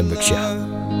 from Pembrokeshire.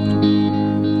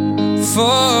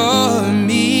 For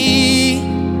me,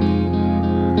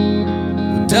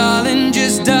 well, darling,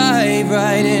 just dive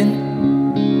right in.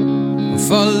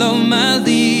 Follow my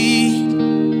lead.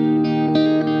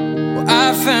 Well,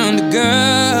 I found a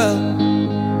girl,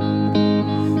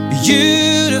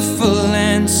 beautiful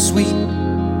and sweet.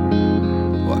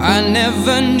 Well, I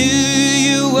never knew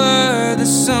you were the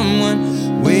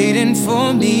someone waiting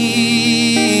for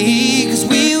me. 'Cause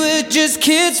we were just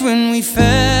kids when we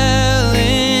fell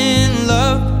in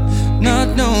love,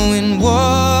 not knowing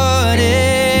what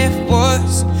it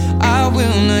was. I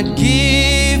will not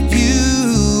give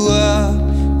you up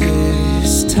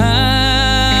this time.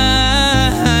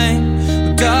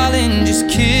 Oh, darling, just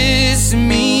kiss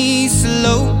me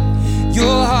slow.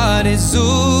 Your heart is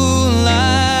all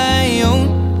I own,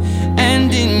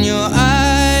 and in your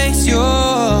eyes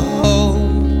you're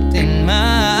holding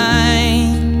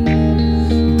mine.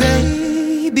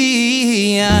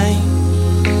 Baby, I'm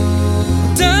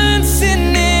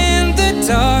dancing in the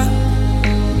dark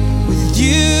with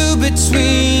you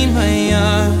between my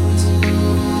arms.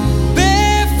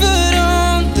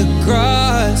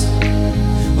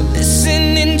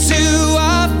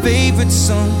 Favorite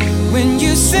song. When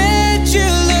you said you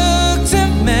looked a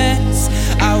mess,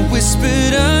 I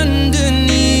whispered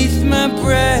underneath my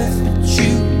breath, but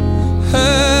you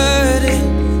heard it.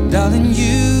 Darling,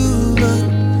 you look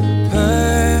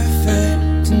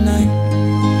perfect tonight.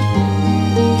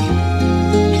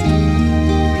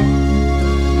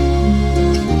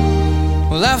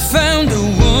 Well, I found a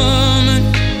woman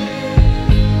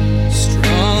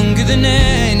stronger than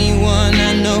anyone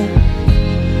I know.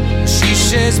 She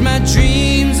shares my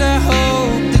dreams. I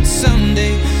hope that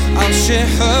someday I'll share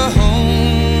her home.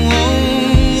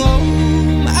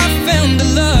 I found a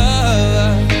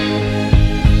love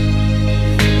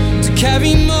to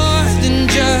carry more than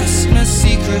just my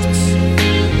secrets,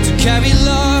 to carry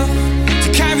love, to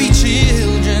carry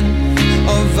children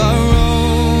of our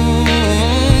own.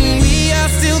 We are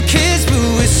still kids, but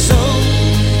we're so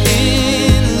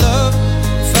in love,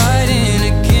 fighting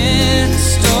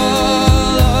against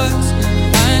all odds.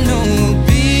 I know we'll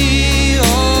be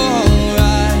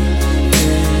alright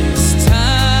this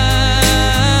time.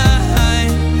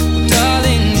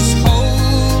 Darling, just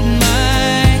hold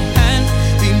my hand,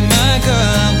 be my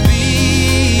girl, I'll be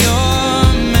your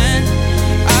man.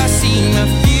 I see my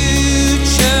future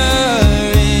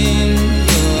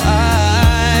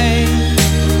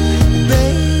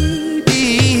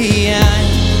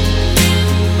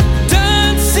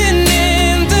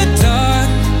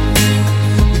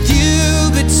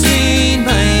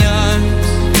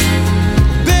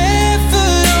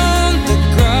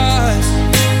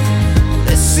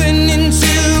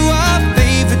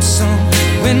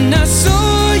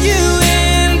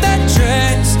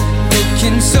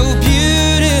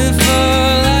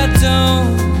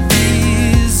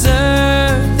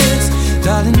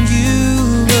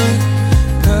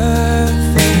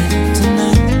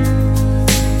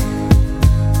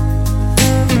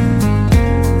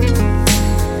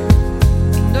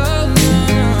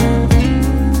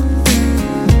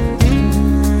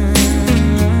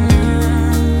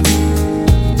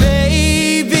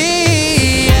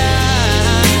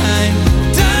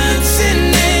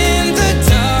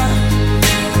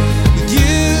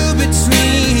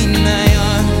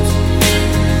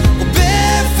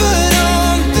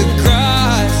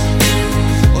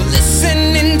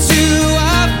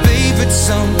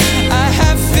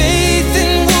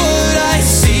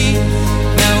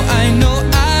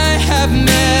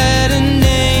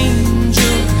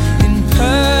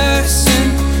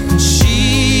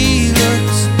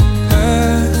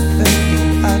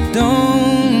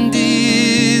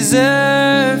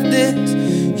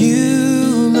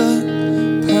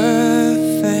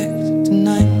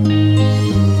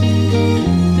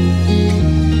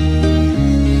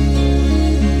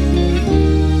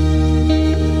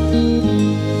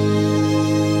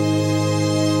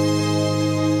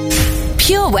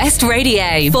Pure West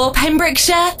Radio for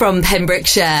Pembrokeshire from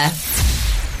Pembrokeshire.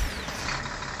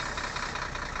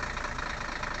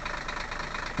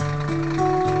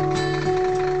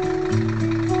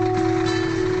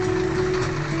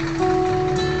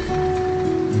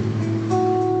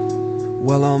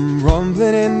 Well, I'm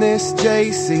rumbling in this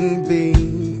JCB.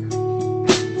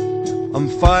 I'm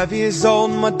 5 years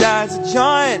old, my dad's a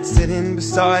giant sitting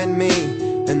beside me,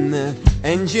 and the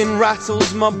engine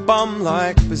rattles my bum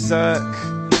like berserk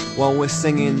while we're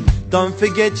singing, don't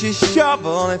forget your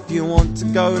shovel if you want to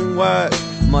go and work.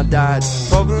 My dad's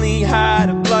probably had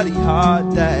a bloody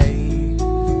hard day,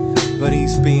 but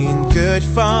he's been good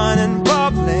fun and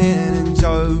bubbling and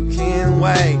joking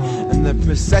way. And the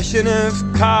procession of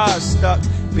cars stuck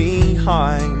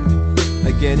behind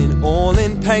are getting all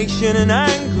impatient and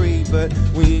angry, but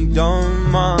we don't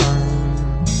mind.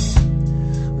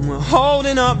 We're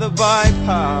holding up the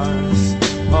bypass,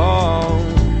 oh,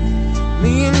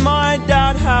 me and my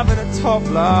dad having a top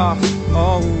laugh,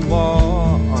 oh,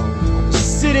 oh, oh.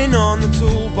 Sitting on the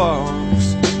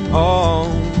toolbox, oh,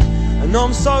 and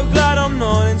I'm so glad I'm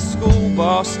not in school,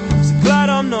 boss, so glad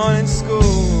I'm not in school,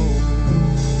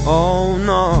 oh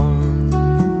no.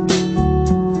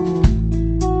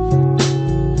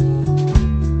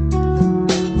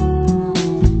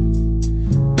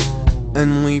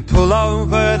 And we pull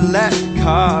over, let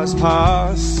cars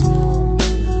pass,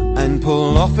 and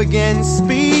pull off again,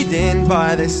 speeding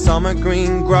by this summer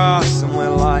green grass. And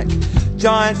we're like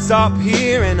giants up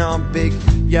here in our big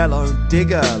yellow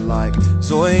digger, like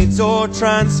Zoids or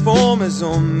Transformers,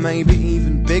 or maybe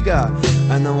even bigger.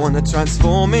 And I wanna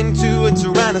transform into a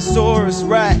Tyrannosaurus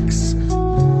Rex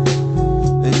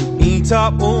and eat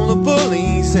up all the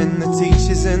bullies and the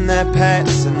teachers and their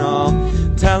pets. And I'll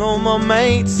tell all my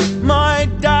mates my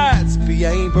dad's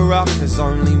B.A. Baracus,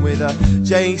 only with a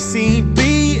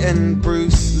JCB and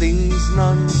Bruce Lee's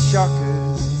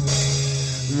nunchuckers.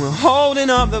 And we're holding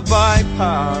up the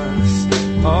bypass,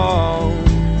 oh,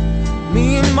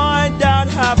 me and my dad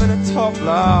having a top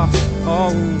laugh,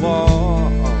 oh, oh,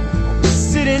 oh.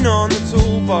 Sitting on the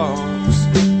toolbox,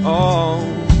 oh,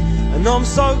 and I'm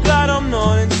so glad I'm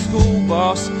not in school,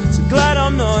 boss, so glad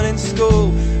I'm not in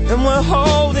school. And we're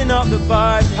holding up the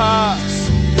bypass,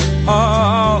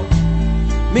 oh,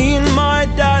 me and my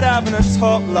dad having a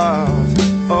top laugh,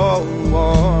 oh,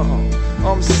 oh.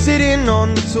 I'm sitting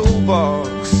on the toolbox,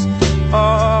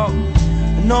 oh,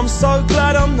 and I'm so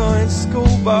glad I'm not in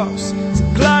school, boss, so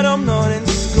glad I'm not in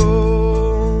school.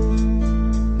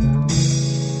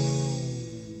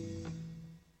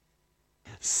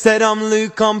 Said I'm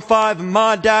Luke, I'm 5 and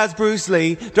my dad's Bruce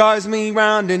Lee. Drives me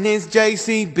round in his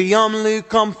JCB. I'm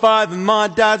Luke, I'm 5 and my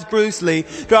dad's Bruce Lee.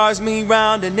 Drives me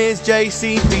round in his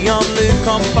JCB. I'm Luke,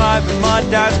 I'm 5 and my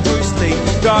dad's Bruce Lee.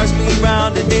 Drives me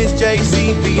round in his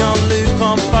JCB. I'm Luke,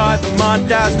 I'm 5 and my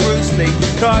dad's Bruce Lee.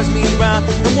 Drives me round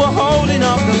and we're holding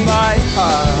up the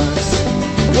bypass.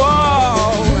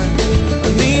 Whoa,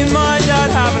 and me and my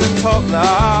dad having a top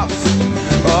laugh.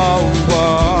 Oh,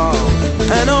 whoa.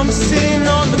 And I'm sitting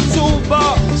on the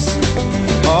toolbox,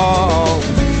 oh,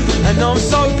 and I'm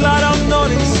so glad I'm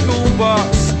not in school,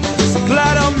 boss, so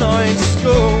glad I'm not in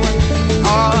school.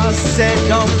 I said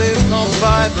I'm Luke, I'm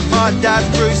 5 and my dad's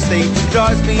Bruce Lee.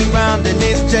 Drives me round in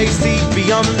his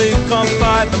JCB. I'm Luke, I'm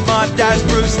 5 and my dad's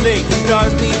Bruce Lee.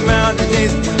 Drives me round in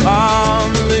his,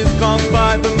 I'm Luke, I'm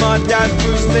 5 and my dad's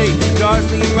Bruce Lee.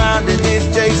 Drives me round in his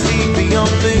JCB.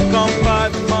 I'm Luke, I'm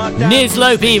 5 and my dad's Niz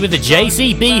Lopi with the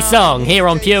JCB song here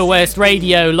on Pure West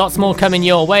Radio. Lots more coming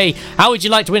your way. How would you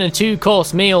like to win a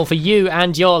 2-course meal for you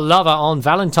and your lover on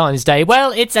Valentine's Day?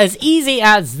 Well, it's as easy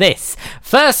as this.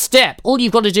 First step, all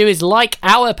you've got to do is like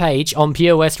our page on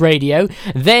Pure West Radio,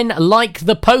 then like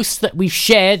the post that we've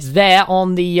shared there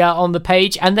on the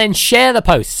page, and then share the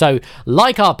post. So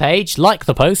like our page, like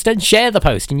the post, and share the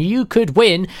post, and you could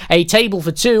win a table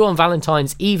for 2 on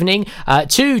Valentine's evening,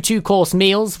 2-course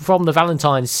meals from the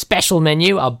Valentine's special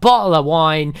menu, a bottle of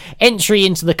wine, entry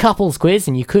into the couples quiz,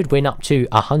 and you could win up to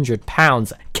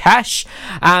 £100 cash.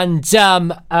 And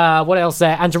what else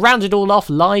there? And to round it all off,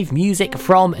 live music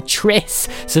from Triss.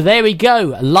 So there we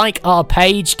go. Like our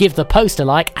page, give the post a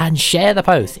like, and share the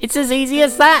post. It's as easy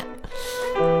as that.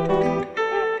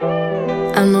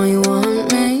 I know you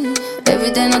want me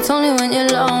every day, not only when you're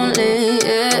lonely.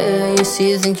 Yeah, you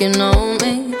see, you think you know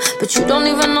me, but you don't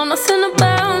even know nothing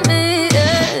about me.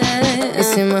 Yeah, you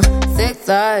see my thick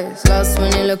thighs, lost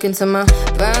when you look into my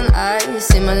brown eyes. You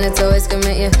see my little ways can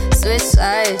make you switch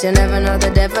sides. You never know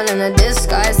the devil in a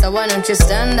disguise, so why don't you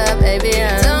stand up, baby?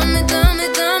 And tell me, do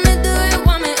you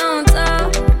want me on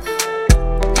top?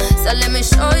 So let me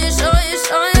show you,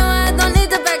 I don't need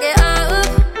to back it up.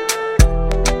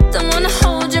 Don't wanna hold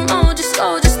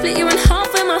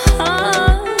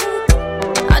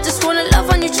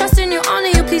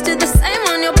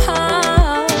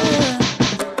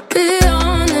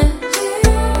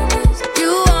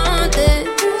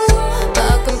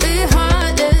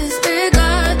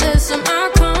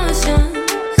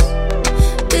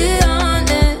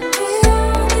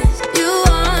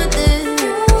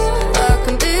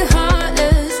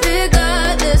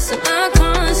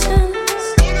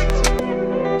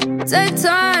take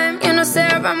time. You know, stay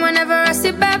around whenever I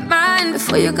see bad mind.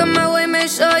 Before you come my way, make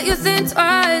sure you think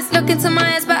twice. Look into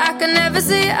my eyes, but I can never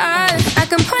see eyes. I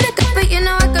can point a gun, but you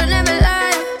know I could never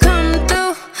lie. Come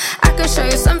through, I can show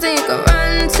you something you can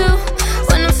run to.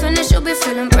 When I'm finished, you'll be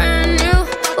feeling brand new.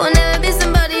 Will never be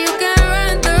somebody you can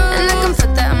run through. And I can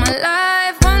put that in my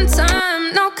life one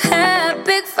time. No cap,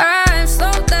 big five,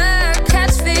 slow down,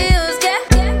 catch feels, yeah.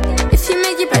 If you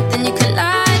make your breath, then you can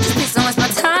lie. Just please don't waste my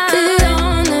time. Be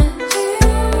honest,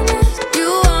 you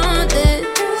want it,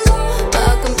 but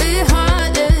I can be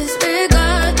heartless,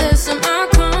 regardless of my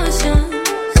conscience.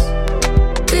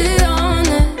 Be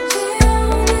honest,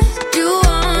 you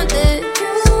want it,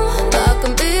 but I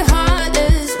can be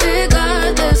heartless,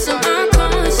 regardless of my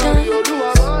conscience.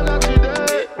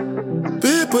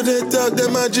 People they talk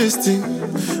them majesty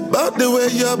about the way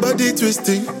your body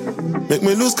twisting. Make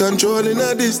me lose control in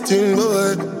a this thing,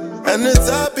 boy. And it's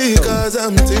happy cause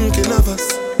I'm thinking of us.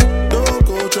 Don't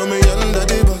go throw me under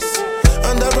the bus.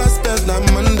 Under respect,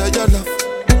 I'm under your love.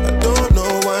 I don't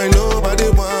know why nobody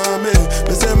want me.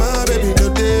 They say my baby no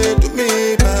day to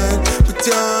me bad. Put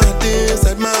your heart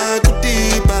inside my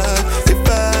goodie bag. If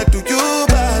I do you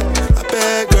bad, I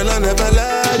beg girl I never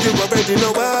lie. You already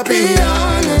know I be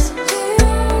honest.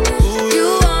 You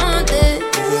want it,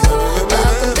 but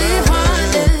I can be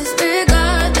heartless,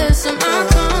 regardless of my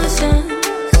conscience.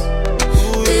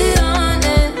 Be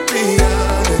honest,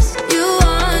 you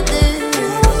want it,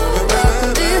 but I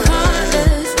can be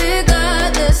heartless,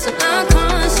 regardless of my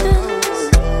conscience.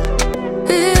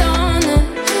 Be honest,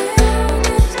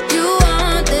 you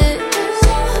want it,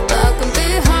 but I can be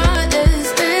heartless,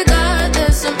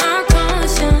 regardless of my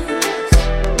conscience.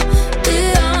 Be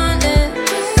honest,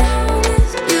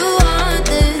 you want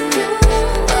it,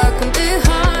 but I can be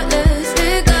heartless,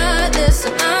 regardless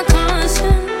of my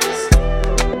conscience.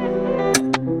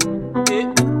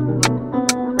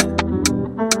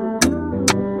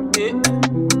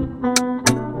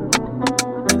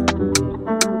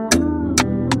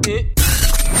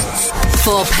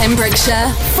 'For Pembrokeshire,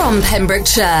 from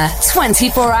Pembrokeshire,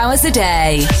 24 hours a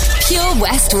day. Pure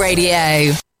West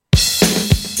Radio.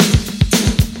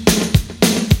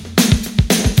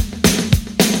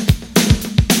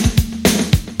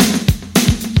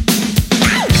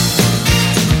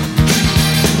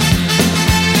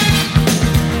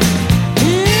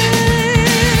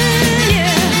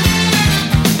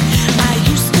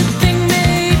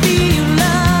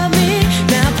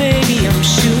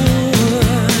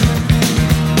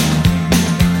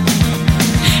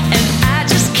 And I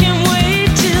just can't wait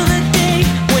till the day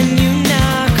when you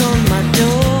knock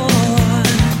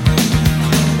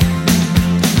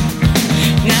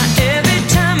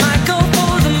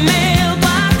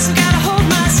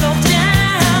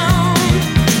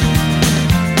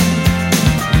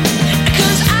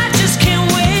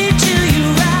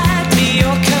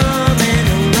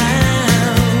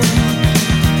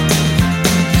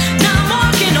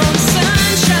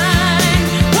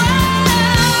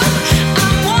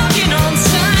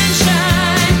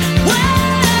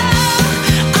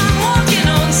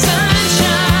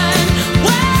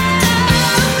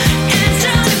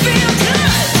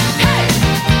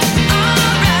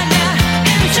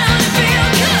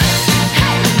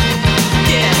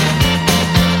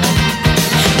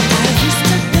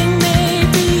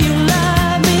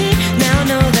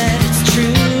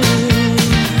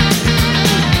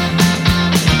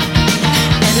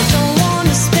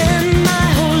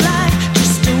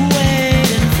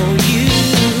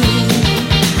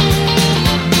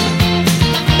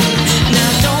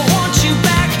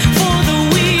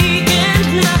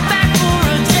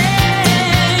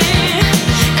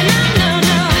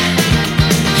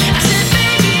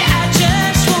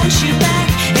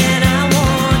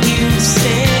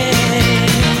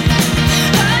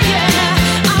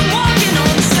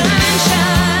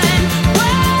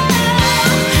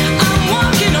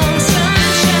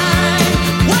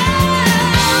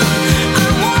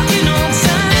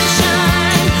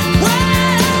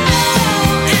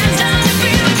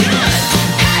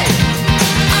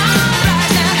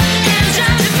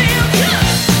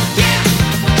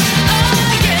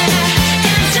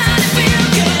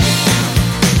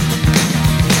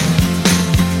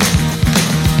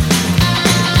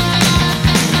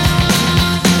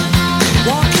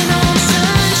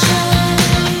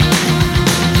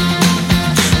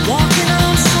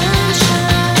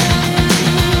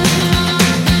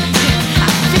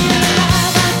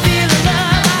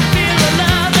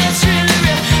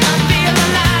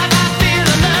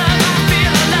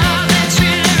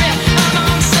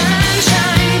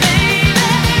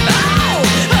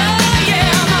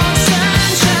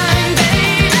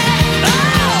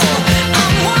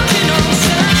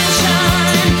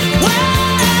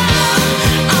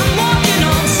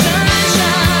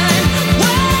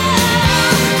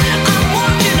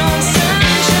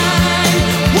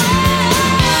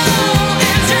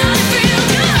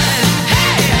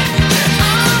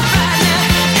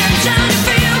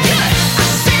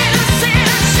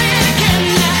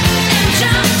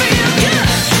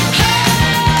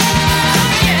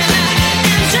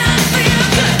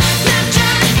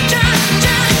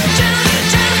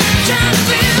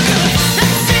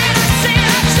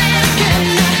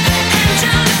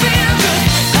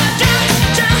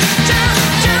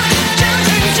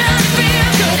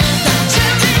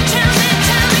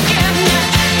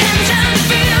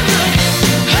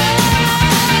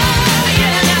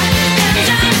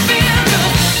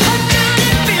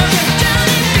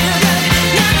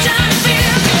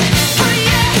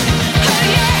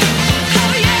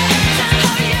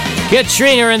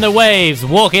Katrina and the Waves,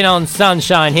 Walking on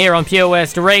Sunshine here on Pure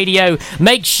West Radio.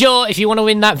 Make sure, if you want to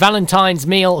win that Valentine's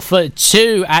meal for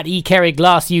two at E. Kerry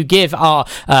Glass, you give our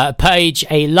page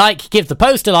a like, give the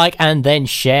post a like, and then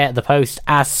share the post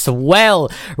as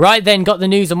well. Right then, got the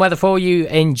news and weather for you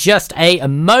in just a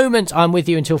moment. I'm with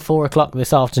you until 4 o'clock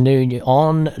this afternoon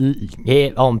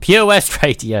here on Pure West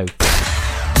Radio.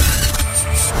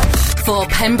 For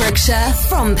Pembrokeshire,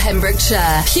 from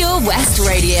Pembrokeshire, Pure West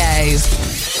Radio.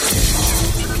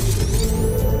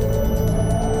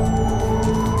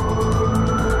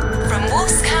 From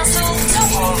Wolf's Castle to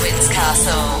Warwin's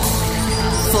Castle.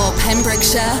 For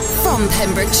Pembrokeshire, from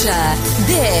Pembrokeshire,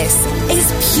 this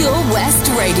is Pure West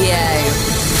Radio.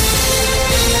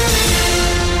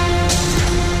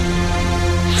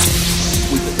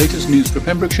 With the latest news for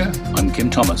Pembrokeshire, I'm Kim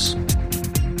Thomas.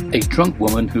 A drunk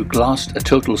woman who glassed a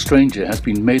total stranger has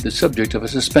been made the subject of a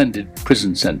suspended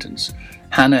prison sentence.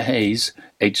 Hannah Hayes,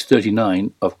 aged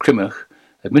 39, of Crymych,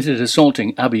 admitted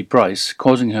assaulting Abby Price,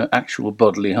 causing her actual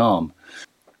bodily harm.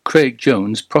 Craig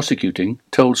Jones, prosecuting,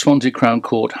 told Swansea Crown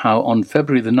Court how on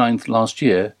February the 9th last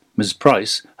year, Ms.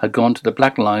 Price had gone to the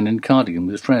Black Lion in Cardigan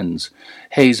with friends.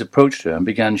 Hayes approached her and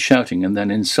began shouting and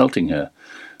then insulting her.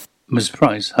 Ms.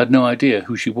 Price had no idea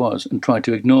who she was and tried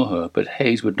to ignore her, but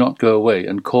Hayes would not go away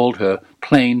and called her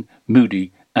plain,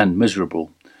 moody and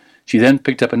miserable. She then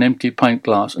picked up an empty pint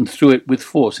glass and threw it with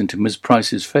force into Ms.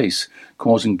 Price's face,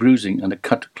 causing bruising and a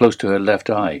cut close to her left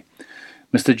eye.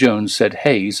 Mr. Jones said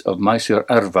Hayes of Mysore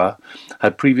Arva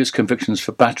had previous convictions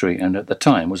for battery and at the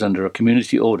time was under a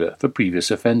community order for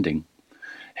previous offending.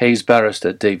 Hayes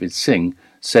barrister David Singh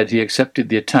said he accepted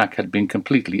the attack had been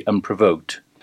completely unprovoked.